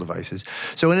and medical devices.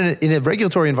 So in a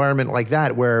regulatory environment like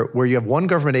that, where you have one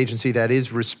government agency that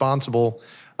is responsible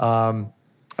for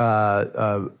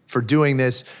doing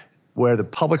this, where the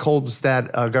public holds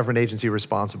that government agency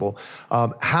responsible,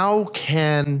 how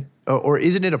can, or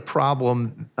isn't it a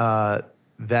problem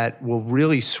that will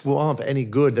really swamp any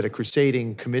good that a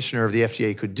crusading commissioner of the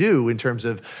FDA could do in terms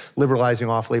of liberalizing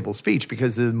off-label speech?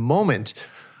 Because the moment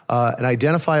an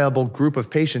identifiable group of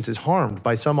patients is harmed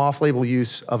by some off-label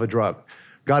use of a drug,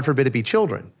 God forbid it be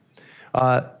children,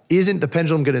 isn't the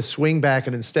pendulum going to swing back,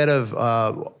 and instead of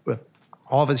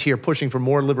all of us here pushing for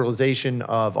more liberalization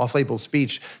of off-label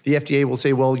speech, the FDA will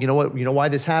say, well, you know what? You know why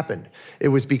this happened? It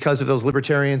was because of those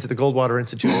libertarians at the Goldwater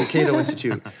Institute, the Cato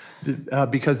Institute,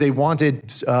 because they wanted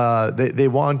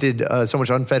so much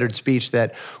unfettered speech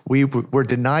that we were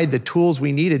denied the tools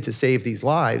we needed to save these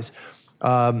lives.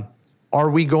 Are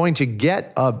we going to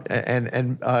get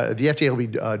and the FDA will be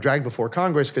dragged before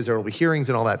Congress because there will be hearings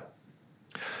and all that.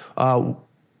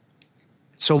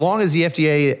 So long as the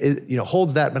FDA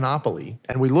holds that monopoly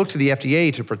and we look to the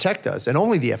FDA to protect us, and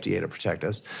only the FDA to protect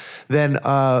us, then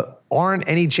aren't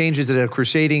any changes that a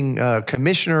crusading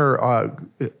commissioner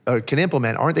can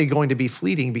implement, aren't they going to be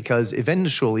fleeting? Because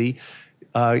eventually,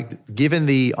 given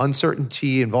the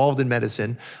uncertainty involved in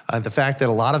medicine, the fact that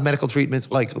a lot of medical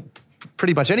treatments, like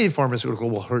pretty much any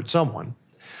pharmaceutical, will hurt someone,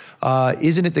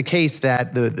 isn't it the case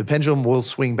that the pendulum will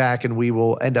swing back and we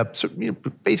will end up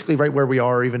basically right where we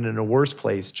are, even in a worse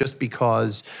place, just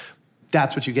because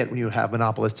that's what you get when you have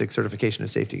monopolistic certification of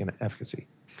safety and efficacy?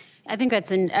 I think that's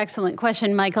an excellent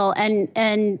question, Michael.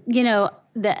 And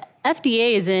the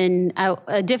FDA is in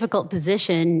a difficult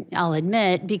position, I'll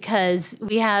admit, because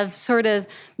we have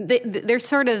they're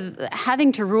sort of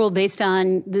having to rule based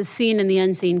on the seen and the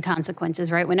unseen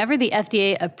consequences, right? Whenever the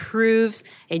FDA approves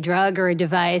a drug or a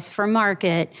device for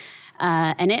market,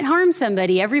 and it harms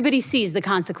somebody, everybody sees the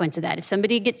consequence of that. If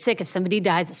somebody gets sick, if somebody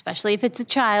dies, especially if it's a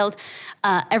child,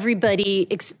 everybody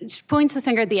points the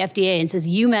finger at the FDA and says,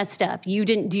 you messed up. You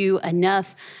didn't do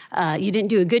enough. You didn't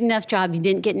do a good enough job. You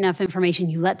didn't get enough information.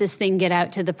 You let this thing get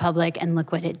out to the public, and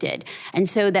look what it did. And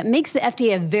so that makes the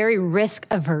FDA a very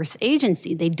risk-averse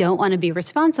agency. They don't want to be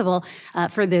responsible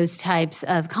for those types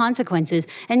of consequences.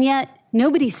 And yet,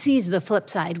 nobody sees the flip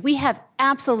side. We have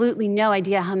absolutely no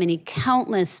idea how many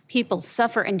countless people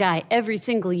suffer and die every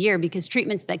single year because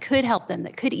treatments that could help them,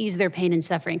 that could ease their pain and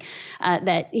suffering,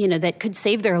 that could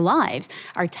save their lives,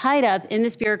 are tied up in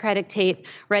this bureaucratic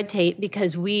red tape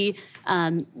because we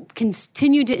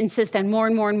continue to insist on more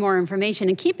and more and more information.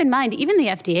 And keep in mind, even the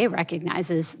FDA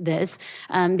recognizes this.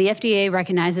 The FDA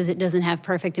recognizes it doesn't have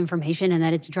perfect information and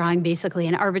that it's drawing basically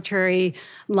an arbitrary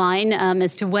line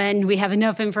as to when we have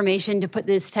enough information to put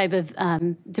this type of,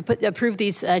 to approve approve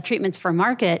these treatments for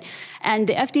market. And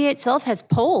the FDA itself has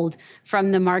pulled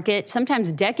from the market,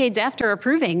 sometimes decades after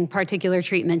approving particular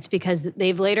treatments, because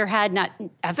they've later had not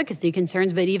efficacy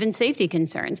concerns, but even safety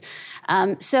concerns.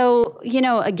 So,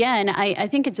 again, I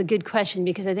think it's a good question,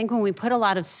 because I think when we put a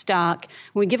lot of stock,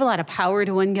 when we give a lot of power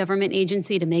to one government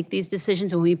agency to make these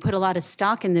decisions, when we put a lot of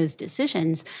stock in those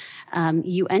decisions,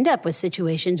 you end up with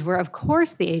situations where, of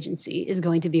course, the agency is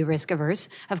going to be risk averse.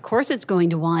 Of course, it's going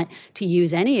to want to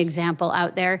use any example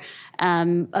out there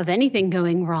of anything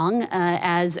going wrong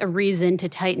as a reason to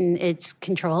tighten its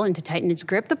control and to tighten its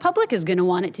grip. The public is going to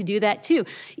want it to do that too,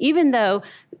 even though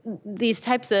these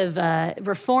types of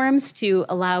reforms to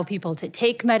allow people to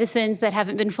take medicines that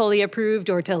haven't been fully approved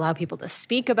or to allow people to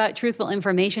speak about truthful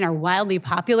information are wildly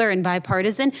popular and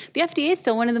bipartisan. The FDA is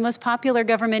still one of the most popular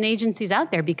government agencies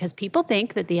out there because people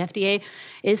think that the FDA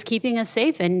is keeping us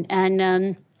safe.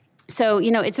 So,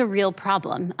 it's a real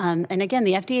problem. And again,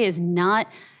 the FDA is not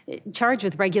charged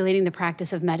with regulating the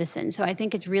practice of medicine. So I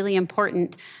think it's really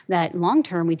important that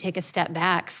long-term we take a step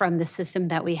back from the system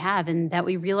that we have and that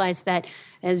we realize that,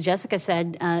 as Jessica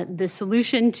said, the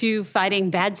solution to fighting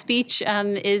bad speech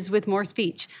is with more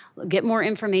speech. Get more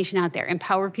information out there,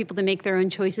 empower people to make their own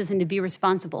choices and to be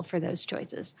responsible for those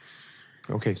choices.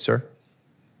 Okay, sir.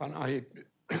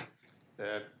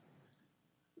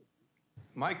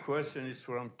 My question is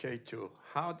from K2.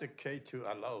 How the K2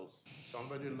 allows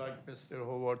somebody like Mr.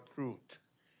 Howard Root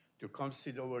to come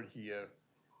sit over here,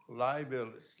 libel,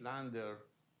 slander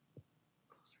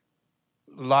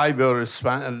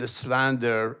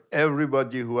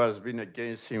everybody who has been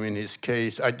against him in his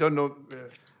case. I don't know,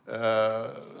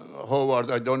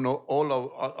 Howard, I don't know all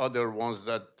of other ones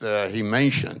that he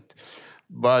mentioned,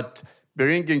 but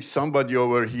bringing somebody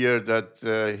over here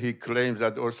that he claims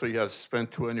that also he has spent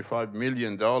 $25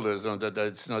 million on that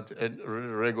it's not a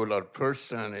regular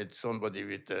person, it's somebody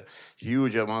with a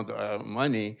huge amount of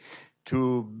money,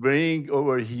 to bring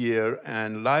over here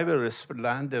and libel,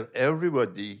 slander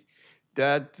everybody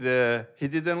that he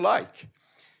didn't like.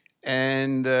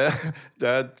 And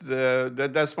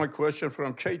that's my question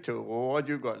from Cato. What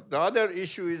you got? The other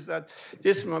issue is that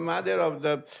this matter of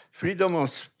the freedom of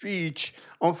speech,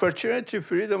 unfortunately,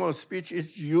 freedom of speech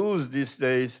is used these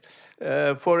days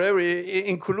for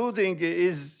including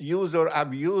is used or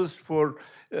abused for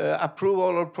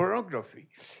approval of pornography.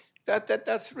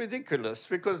 That's ridiculous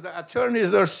because the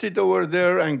attorneys are sit over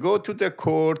there and go to the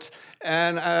courts,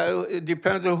 and it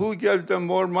depends on who gives them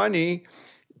more money.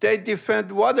 They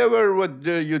defend whatever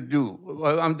you do,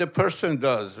 the person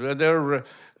does, whether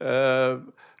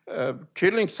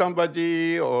killing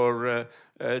somebody or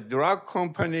drug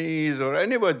companies or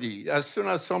anybody. As soon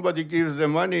as somebody gives the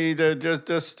money, they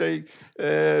just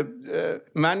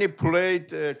manipulate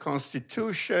the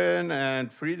Constitution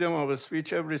and freedom of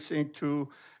speech, everything to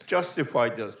justify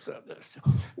themselves.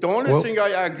 The only thing I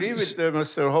agree with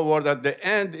Mr. Howard at the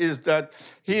end is that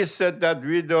he said that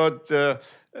without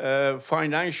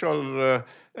financial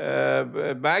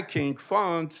backing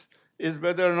funds, it's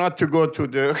better not to go to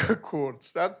the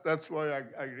courts. That's why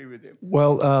I agree with him.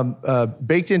 Well,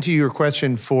 baked into your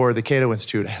question for the Cato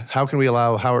Institute, how can we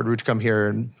allow Howard Root to come here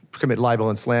and commit libel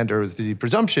and slander, is the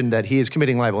presumption that he is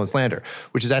committing libel and slander,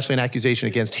 which is actually an accusation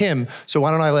against him. So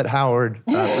why don't I let Howard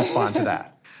respond to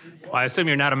that? Well, I assume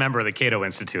you're not a member of the Cato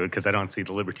Institute because I don't see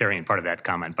the libertarian part of that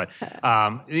comment. But,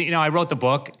 I wrote the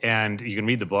book, and you can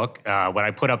read the book. When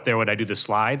I put up there, when I do the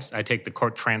slides, I take the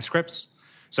court transcripts.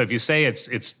 So if you say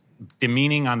it's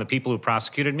demeaning on the people who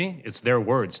prosecuted me, it's their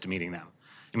words demeaning them.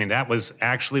 I mean, that was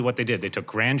actually what they did. They took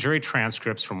grand jury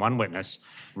transcripts from one witness,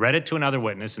 read it to another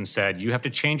witness, and said, you have to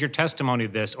change your testimony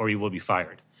to this or you will be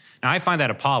fired. Now, I find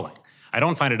that appalling. I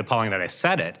don't find it appalling that I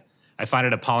said it. I find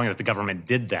it appalling that the government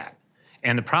did that.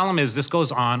 And the problem is this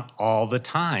goes on all the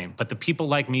time, but the people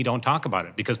like me don't talk about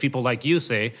it because people like you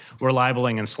say we're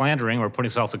libeling and slandering or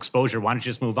putting self-exposure. Why don't you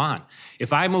just move on?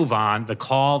 If I move on, the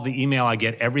call, the email I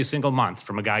get every single month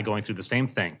from a guy going through the same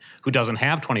thing who doesn't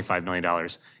have $25 million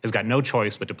has got no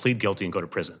choice but to plead guilty and go to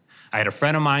prison. I had a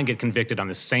friend of mine get convicted on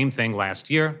the same thing last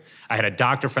year. I had a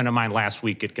doctor friend of mine last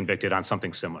week get convicted on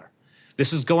something similar.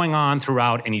 This is going on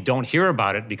throughout, and you don't hear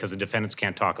about it because the defendants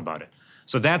can't talk about it.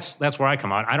 So that's where I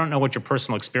come out. I don't know what your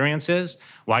personal experience is,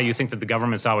 why you think that the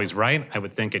government's always right. I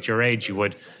would think at your age you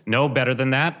would know better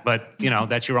than that, but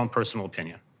that's your own personal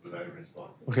opinion.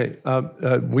 Okay,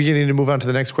 we need to move on to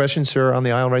the next question, sir, on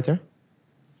the aisle right there.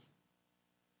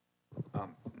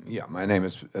 Yeah, my name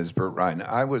is Bert Ryan.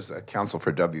 I was counsel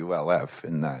for WLF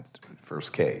in that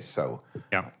first case, so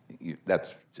yeah.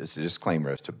 That's just a disclaimer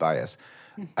as to bias.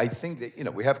 I think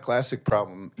that, we have a classic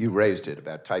problem. You raised it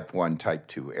about type 1, type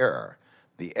 2 error.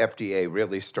 The FDA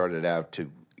really started out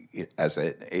to as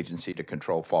an agency to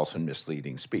control false and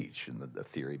misleading speech. And the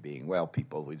theory being, well,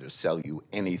 people will just sell you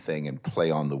anything and play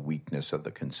on the weakness of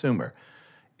the consumer.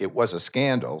 It was a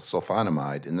scandal,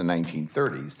 sulfonamide, in the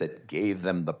 1930s that gave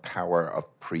them the power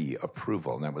of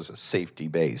pre-approval, and that was a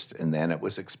safety-based, and then it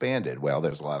was expanded. Well,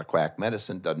 there's a lot of quack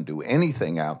medicine, doesn't do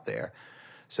anything out there.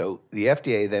 So the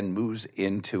FDA then moves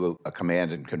into a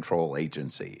command and control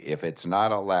agency. If it's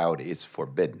not allowed, it's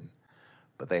forbidden.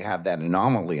 But they have that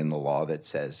anomaly in the law that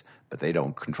says, but they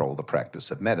don't control the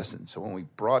practice of medicine. So when we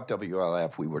brought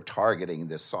WLF, we were targeting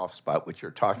this soft spot, which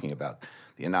you're talking about,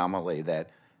 the anomaly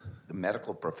that the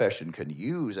medical profession can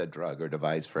use a drug or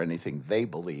device for anything they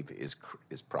believe is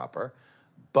proper,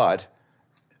 but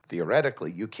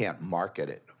theoretically you can't market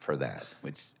it for that,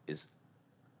 which is,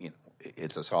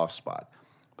 it's a soft spot.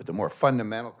 But the more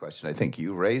fundamental question, I think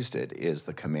you raised it, is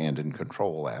the command and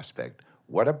control aspect.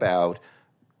 What about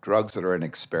drugs that are in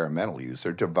experimental use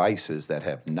or devices that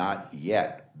have not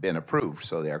yet been approved,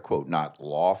 so they're, quote, not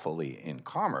lawfully in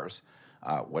commerce?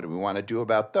 What do we want to do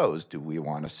about those? Do we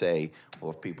want to say,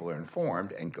 well, if people are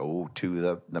informed and go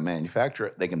to the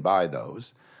manufacturer, they can buy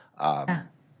those? And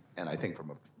I think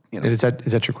from a, Is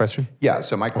that your question? Yeah,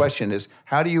 so my question is,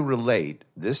 how do you relate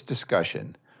this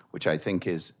discussion, which I think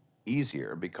is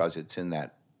easier because it's in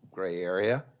that gray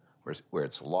area where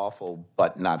it's lawful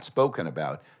but not spoken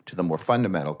about, to the more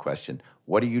fundamental question,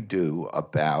 what do you do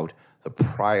about the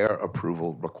prior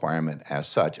approval requirement as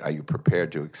such? Are you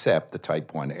prepared to accept the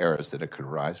type 1 errors that it could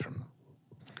arise from them?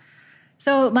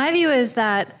 So my view is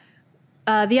that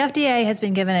the FDA has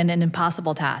been given an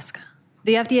impossible task.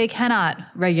 The FDA cannot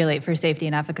regulate for safety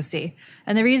and efficacy.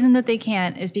 And the reason that they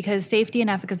can't is because safety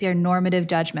and efficacy are normative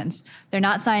judgments. They're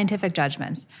not scientific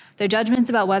judgments. They're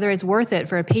judgments about whether it's worth it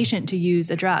for a patient to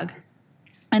use a drug.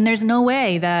 And there's no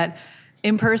way that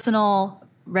impersonal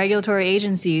regulatory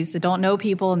agencies that don't know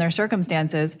people and their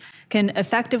circumstances can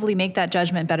effectively make that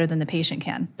judgment better than the patient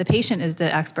can. The patient is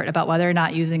the expert about whether or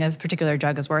not using a particular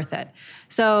drug is worth it.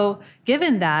 So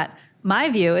given that, my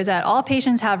view is that all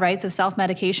patients have rights of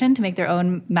self-medication to make their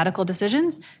own medical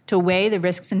decisions, to weigh the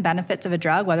risks and benefits of a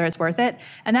drug, whether it's worth it.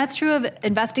 And that's true of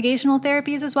investigational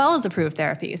therapies as well as approved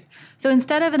therapies. So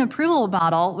instead of an approval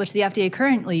model, which the FDA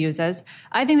currently uses,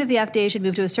 I think that the FDA should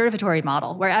move to a certificatory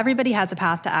model where everybody has a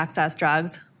path to access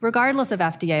drugs, regardless of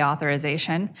FDA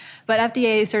authorization. But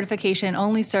FDA certification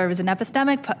only serves an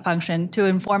epistemic function to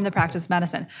inform the practice of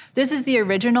medicine. This is the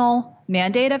original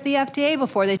mandate of the FDA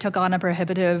before they took on a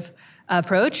prohibitive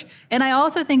approach. And I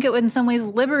also think it would in some ways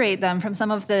liberate them from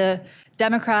some of the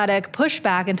democratic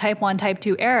pushback and type 1, type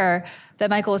 2 error that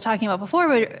Michael was talking about before,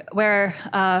 where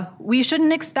we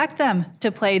shouldn't expect them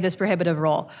to play this prohibitive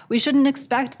role. We shouldn't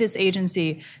expect this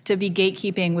agency to be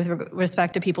gatekeeping with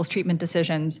respect to people's treatment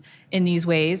decisions in these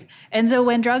ways. And so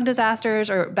when drug disasters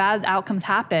or bad outcomes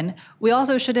happen, we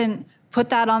also shouldn't put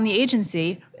that on the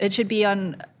agency. It should be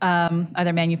on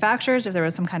either manufacturers if there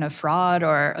was some kind of fraud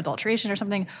or adulteration or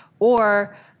something,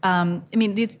 or,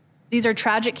 these are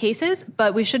tragic cases,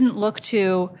 but we shouldn't look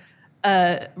to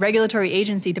a regulatory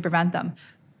agency to prevent them.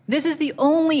 This is the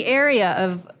only area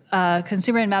of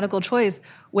consumer and medical choice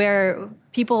where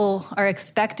people are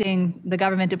expecting the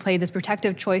government to play this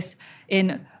protective choice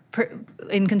in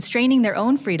constraining their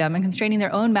own freedom and constraining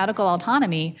their own medical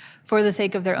autonomy for the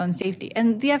sake of their own safety.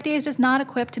 And the FDA is just not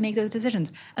equipped to make those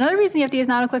decisions. Another reason the FDA is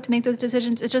not equipped to make those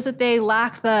decisions is just that they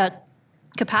lack the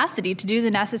capacity to do the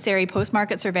necessary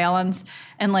post-market surveillance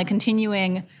and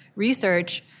continuing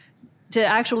research to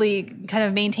actually kind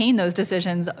of maintain those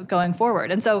decisions going forward.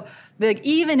 And so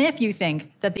even if you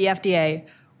think that the FDA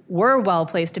were well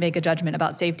placed to make a judgment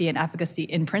about safety and efficacy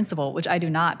in principle, which I do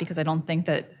not, because I don't think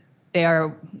that they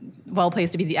are well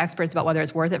placed to be the experts about whether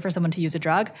it's worth it for someone to use a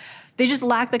drug, they just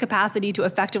lack the capacity to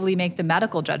effectively make the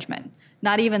medical judgment,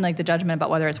 not even the judgment about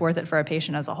whether it's worth it for a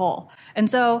patient as a whole. And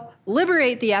so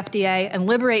liberate the FDA and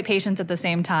liberate patients at the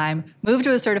same time, move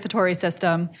to a certificatory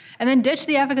system, and then ditch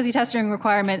the efficacy testing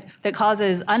requirement that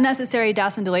causes unnecessary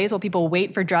deaths and delays while people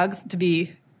wait for drugs to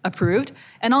be approved,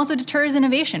 and also deters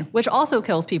innovation, which also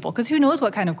kills people, because who knows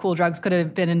what kind of cool drugs could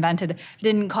have been invented. It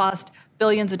didn't cost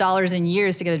billions of dollars in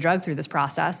years to get a drug through this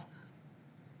process.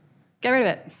 Get rid of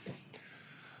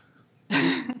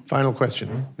it. Final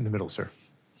question in the middle, sir.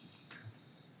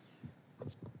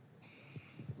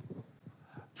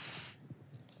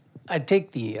 I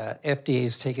think the FDA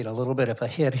is taking a little bit of a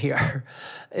hit here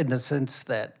in the sense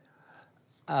that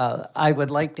I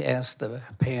would like to ask the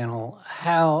panel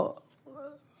how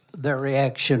their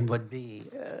reaction would be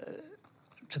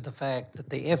to the fact that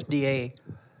the FDA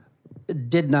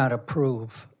did not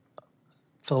approve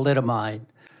thalidomide,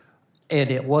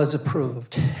 and it was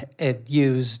approved and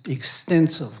used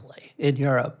extensively in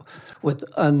Europe with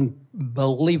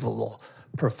unbelievable,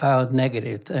 profound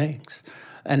negative things,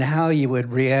 and how you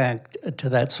would react to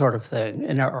that sort of thing,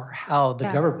 and or how the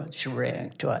government should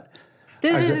react to it.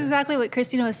 This is exactly what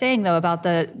Christina was saying, though, about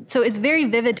so it's very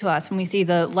vivid to us when we see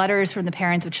the letters from the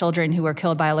parents of children who were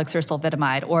killed by elixir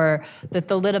sulfitamide or the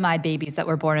thalidomide babies that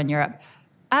were born in Europe.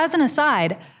 As an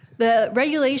aside, the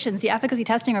regulations, the efficacy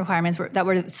testing requirements that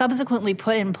were subsequently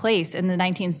put in place in the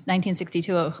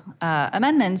 1962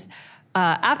 amendments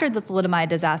after the thalidomide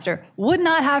disaster would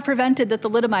not have prevented the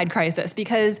thalidomide crisis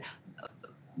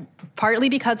partly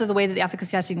because of the way that the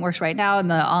efficacy testing works right now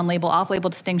and the on-label, off-label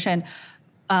distinction.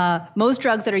 Most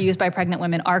drugs that are used by pregnant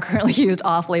women are currently used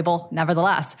off-label,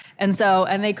 nevertheless. And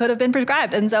they could have been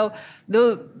prescribed. And so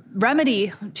the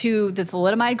remedy to the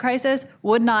thalidomide crisis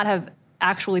would not have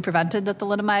actually prevented the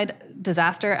thalidomide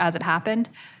disaster as it happened.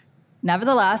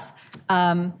 Nevertheless,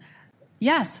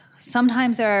 yes,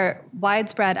 sometimes there are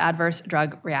widespread adverse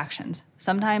drug reactions.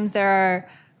 Sometimes there are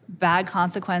bad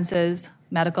consequences,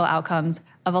 medical outcomes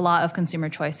of a lot of consumer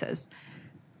choices.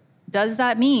 Does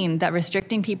that mean that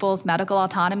restricting people's medical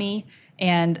autonomy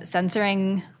and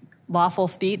censoring lawful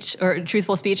speech or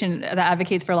truthful speech and that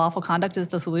advocates for lawful conduct is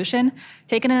the solution?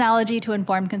 Take an analogy to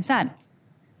informed consent.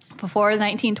 Before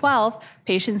 1912,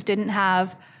 patients didn't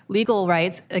have legal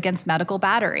rights against medical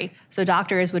battery. So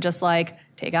doctors would just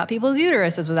take out people's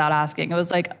uteruses without asking. It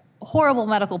was horrible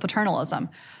medical paternalism.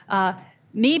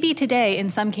 Maybe today, in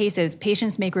some cases,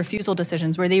 patients make refusal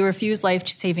decisions where they refuse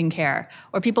life-saving care,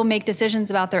 or people make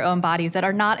decisions about their own bodies that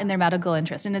are not in their medical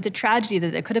interest. And it's a tragedy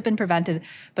that it could have been prevented,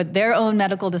 but their own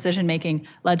medical decision-making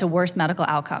led to worse medical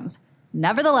outcomes.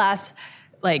 Nevertheless,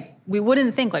 we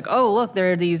wouldn't think oh, look,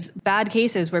 there are these bad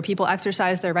cases where people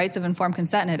exercise their rights of informed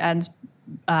consent and it ends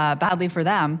badly for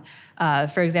them.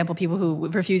 For example, people who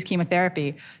refuse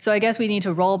chemotherapy. So I guess we need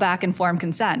to roll back informed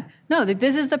consent. No,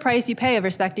 this is the price you pay of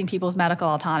respecting people's medical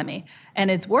autonomy.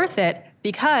 And it's worth it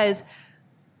because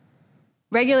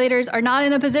regulators are not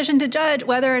in a position to judge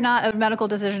whether or not a medical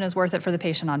decision is worth it for the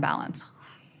patient on balance.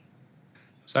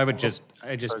 So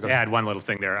I just add one little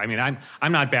thing there. I mean,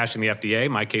 I'm not bashing the FDA.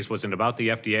 My case wasn't about the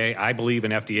FDA. I believe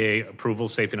in FDA approval,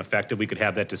 safe and effective. We could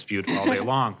have that dispute all day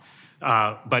long.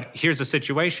 But here's the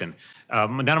situation.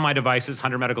 None of my devices,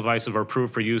 100 medical devices, were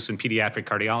approved for use in pediatric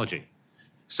cardiology.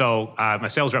 So my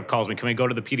sales rep calls me, can we go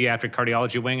to the pediatric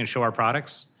cardiology wing and show our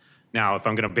products? Now, if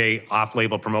I'm going to obey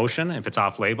off-label promotion, if it's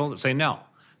off-label, say no.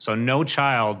 So no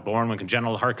child born with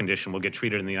congenital heart condition will get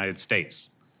treated in the United States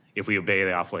if we obey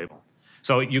the off-label.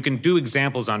 So you can do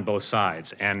examples on both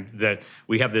sides, and that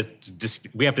we have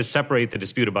to separate the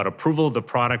dispute about approval of the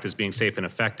product as being safe and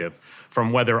effective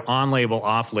from whether on-label,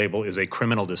 off-label is a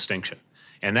criminal distinction.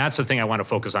 And that's the thing I want to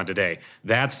focus on today.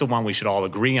 That's the one we should all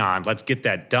agree on. Let's get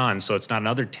that done so it's not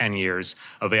another 10 years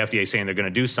of the FDA saying they're going to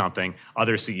do something,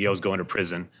 other CEOs going to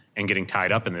prison and getting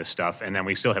tied up in this stuff, and then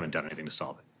we still haven't done anything to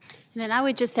solve it. And then I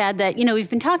would just add that, we've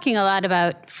been talking a lot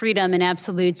about freedom and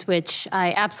absolutes, which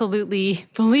I absolutely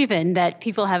believe in, that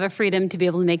people have a freedom to be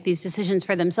able to make these decisions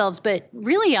for themselves. But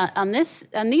really on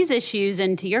these issues,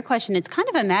 and to your question, it's kind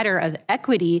of a matter of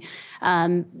equity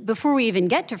before we even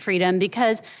get to freedom,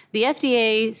 because the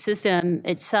FDA system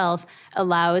itself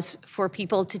allows for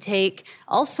people to take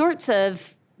all sorts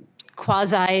of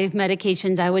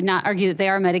quasi-medications. I would not argue that they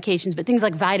are medications, but things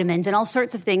like vitamins and all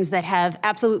sorts of things that have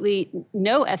absolutely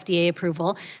no FDA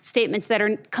approval, statements that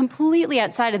are completely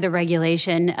outside of the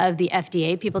regulation of the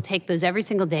FDA. People take those every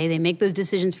single day. They make those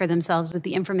decisions for themselves with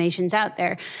the information's out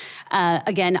there.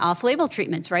 Again, off-label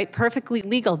treatments, right? Perfectly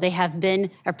legal. They have been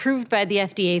approved by the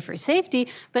FDA for safety,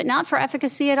 but not for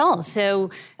efficacy at all. So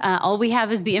all we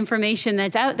have is the information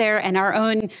that's out there and our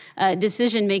own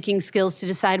decision-making skills to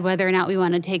decide whether or not we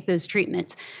want to take those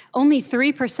treatments. Only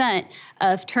 3%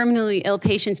 of terminally ill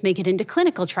patients make it into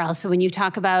clinical trials. So when you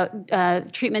talk about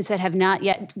treatments that have not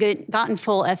yet gotten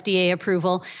full FDA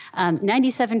approval,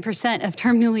 97% of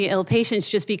terminally ill patients,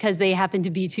 just because they happen to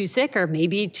be too sick or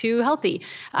maybe too healthy,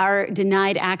 are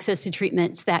denied access to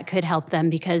treatments that could help them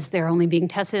because they're only being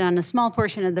tested on a small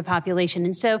portion of the population.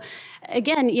 And so,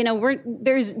 again,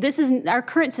 our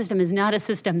current system is not a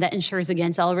system that insures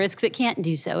against all risks. It can't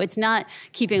do so. It's not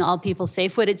keeping all people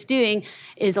safe. What it's doing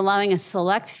is allowing a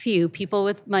select few, people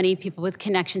with money, people with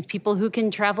connections, people who can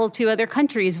travel to other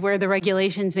countries where the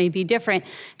regulations may be different,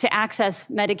 to access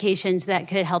medications that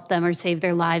could help them or save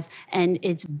their lives. And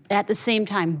it's at the same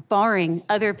time barring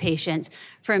other patients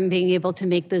from being able to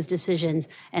make those decisions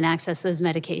and access those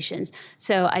medications.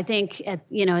 So I think at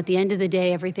the end of the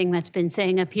day, everything that's been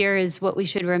saying up here is what we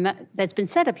should that's been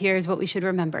said up here is what we should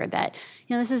remember, that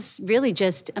this is really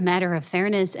just a matter of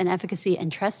fairness and efficacy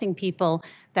and trusting people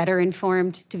that better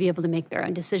informed to be able to make their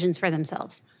own decisions for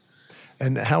themselves.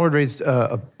 And Howard raised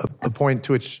a point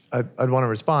to which I'd want to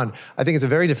respond. I think it's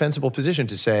a very defensible position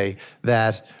to say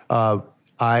that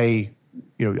I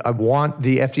want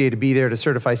the FDA to be there to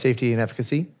certify safety and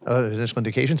efficacy of initial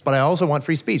indications, but I also want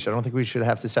free speech. I don't think we should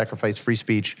have to sacrifice free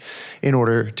speech in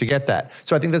order to get that.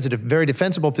 So I think that's a very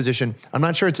defensible position. I'm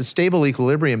not sure it's a stable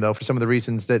equilibrium, though, for some of the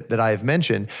reasons that I have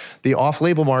mentioned. The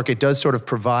off-label market does sort of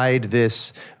provide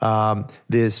this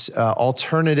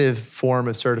alternative form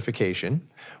of certification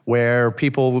where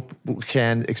people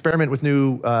can experiment with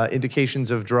new indications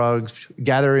of drugs,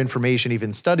 gather information,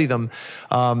 even study them,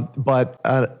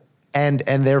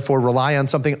 and therefore rely on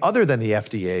something other than the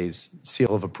FDA's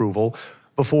seal of approval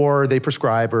before they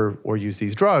prescribe or use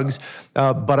these drugs.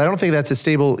 But I don't think that's a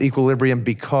stable equilibrium,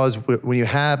 because when you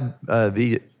have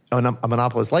a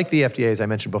monopolist like the FDA, as I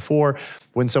mentioned before,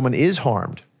 when someone is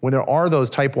harmed, when there are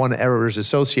those type 1 errors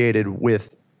associated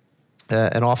with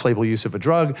an off-label use of a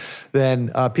drug, then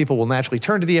people will naturally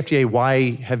turn to the FDA.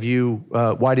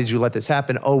 Why did you let this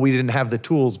happen? Oh, we didn't have the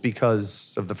tools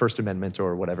because of the First Amendment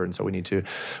or whatever, and so we need to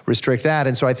restrict that.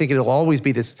 And so I think it'll always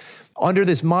be this, under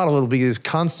this model, it'll be this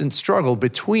constant struggle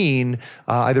between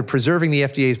either preserving the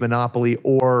FDA's monopoly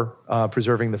or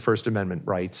preserving the First Amendment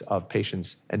rights of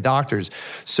patients and doctors.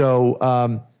 So,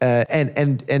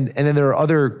 and then there are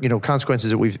other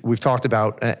consequences that we've talked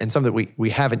about, and some that we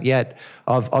haven't yet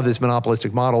of this monopolistic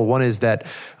model. One is that,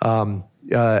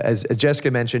 as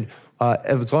Jessica mentioned,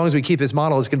 as long as we keep this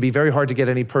model, it's going to be very hard to get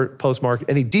any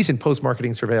decent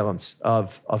post-marketing surveillance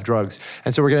of drugs.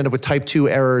 And so we're going to end up with type 2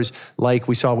 errors like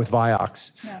we saw with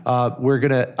Vioxx. Yeah.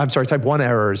 Type 1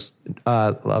 errors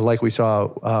like we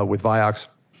saw with Vioxx.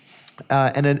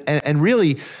 And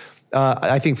really,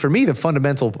 I think for me, the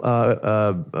fundamental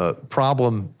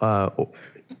problem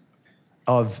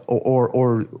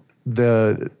or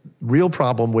the real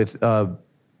problem with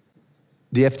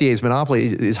the FDA's monopoly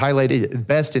is highlighted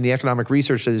best in the economic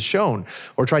research that has shown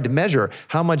or tried to measure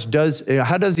how does the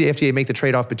FDA make the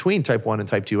trade-off between type 1 and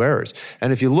type 2 errors.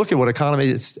 And if you look at what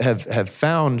economists have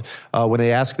found when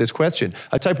they ask this question,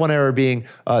 a type 1 error being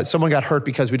someone got hurt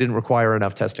because we didn't require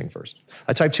enough testing first.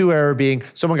 A type 2 error being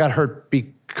someone got hurt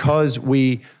because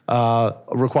we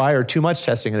required too much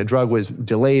testing and a drug was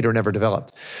delayed or never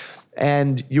developed.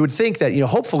 And you would think that,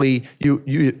 hopefully you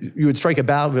would strike a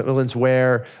balance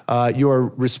where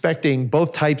you're respecting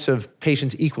both types of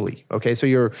patients equally. Okay, so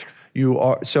if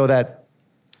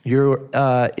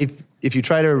you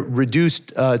try to reduce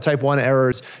type 1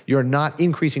 errors, you're not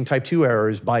increasing type 2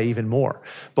 errors by even more.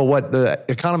 But what the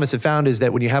economists have found is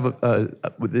that when you have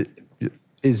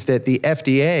is that the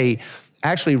FDA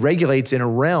actually regulates in a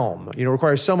realm,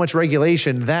 requires so much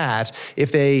regulation that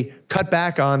if they cut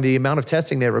back on the amount of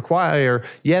testing they require,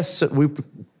 yes,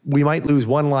 we might lose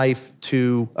one life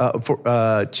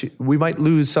we might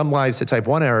lose some lives to type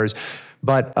 1 errors,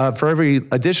 but for every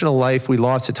additional life we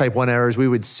lost to type 1 errors, we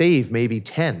would save maybe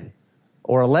 10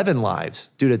 or 11 lives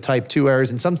due to type 2 errors.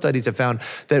 And some studies have found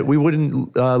that we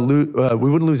wouldn't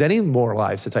lose any more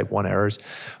lives to type 1 errors.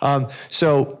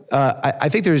 So I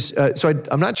think there's,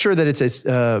 I'm not sure that it's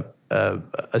a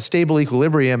stable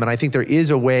equilibrium, and I think there is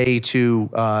a way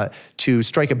to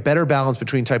strike a better balance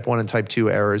between type 1 and type 2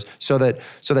 errors so that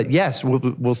yes,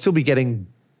 we'll still be getting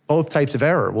both types of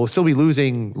error. We'll still be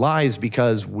losing lives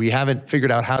because we haven't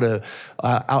figured out how to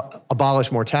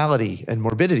abolish mortality and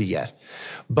morbidity yet.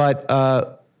 But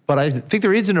I think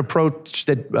there is an approach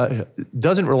that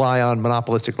doesn't rely on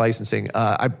monopolistic licensing.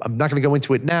 I'm not going to go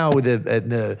into it now. At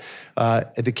the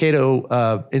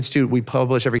Cato Institute, we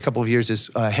publish every couple of years this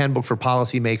handbook for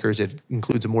policymakers. It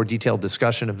includes a more detailed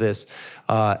discussion of this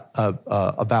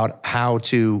about how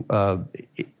to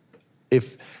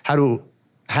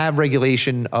have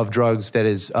regulation of drugs that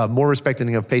is more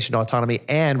respecting of patient autonomy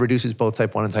and reduces both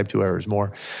type 1 and type 2 errors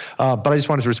more. But I just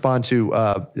wanted to respond to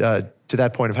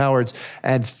that point of Howard's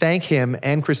and thank him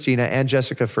and Christina and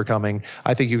Jessica for coming.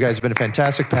 I think you guys have been a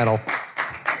fantastic panel.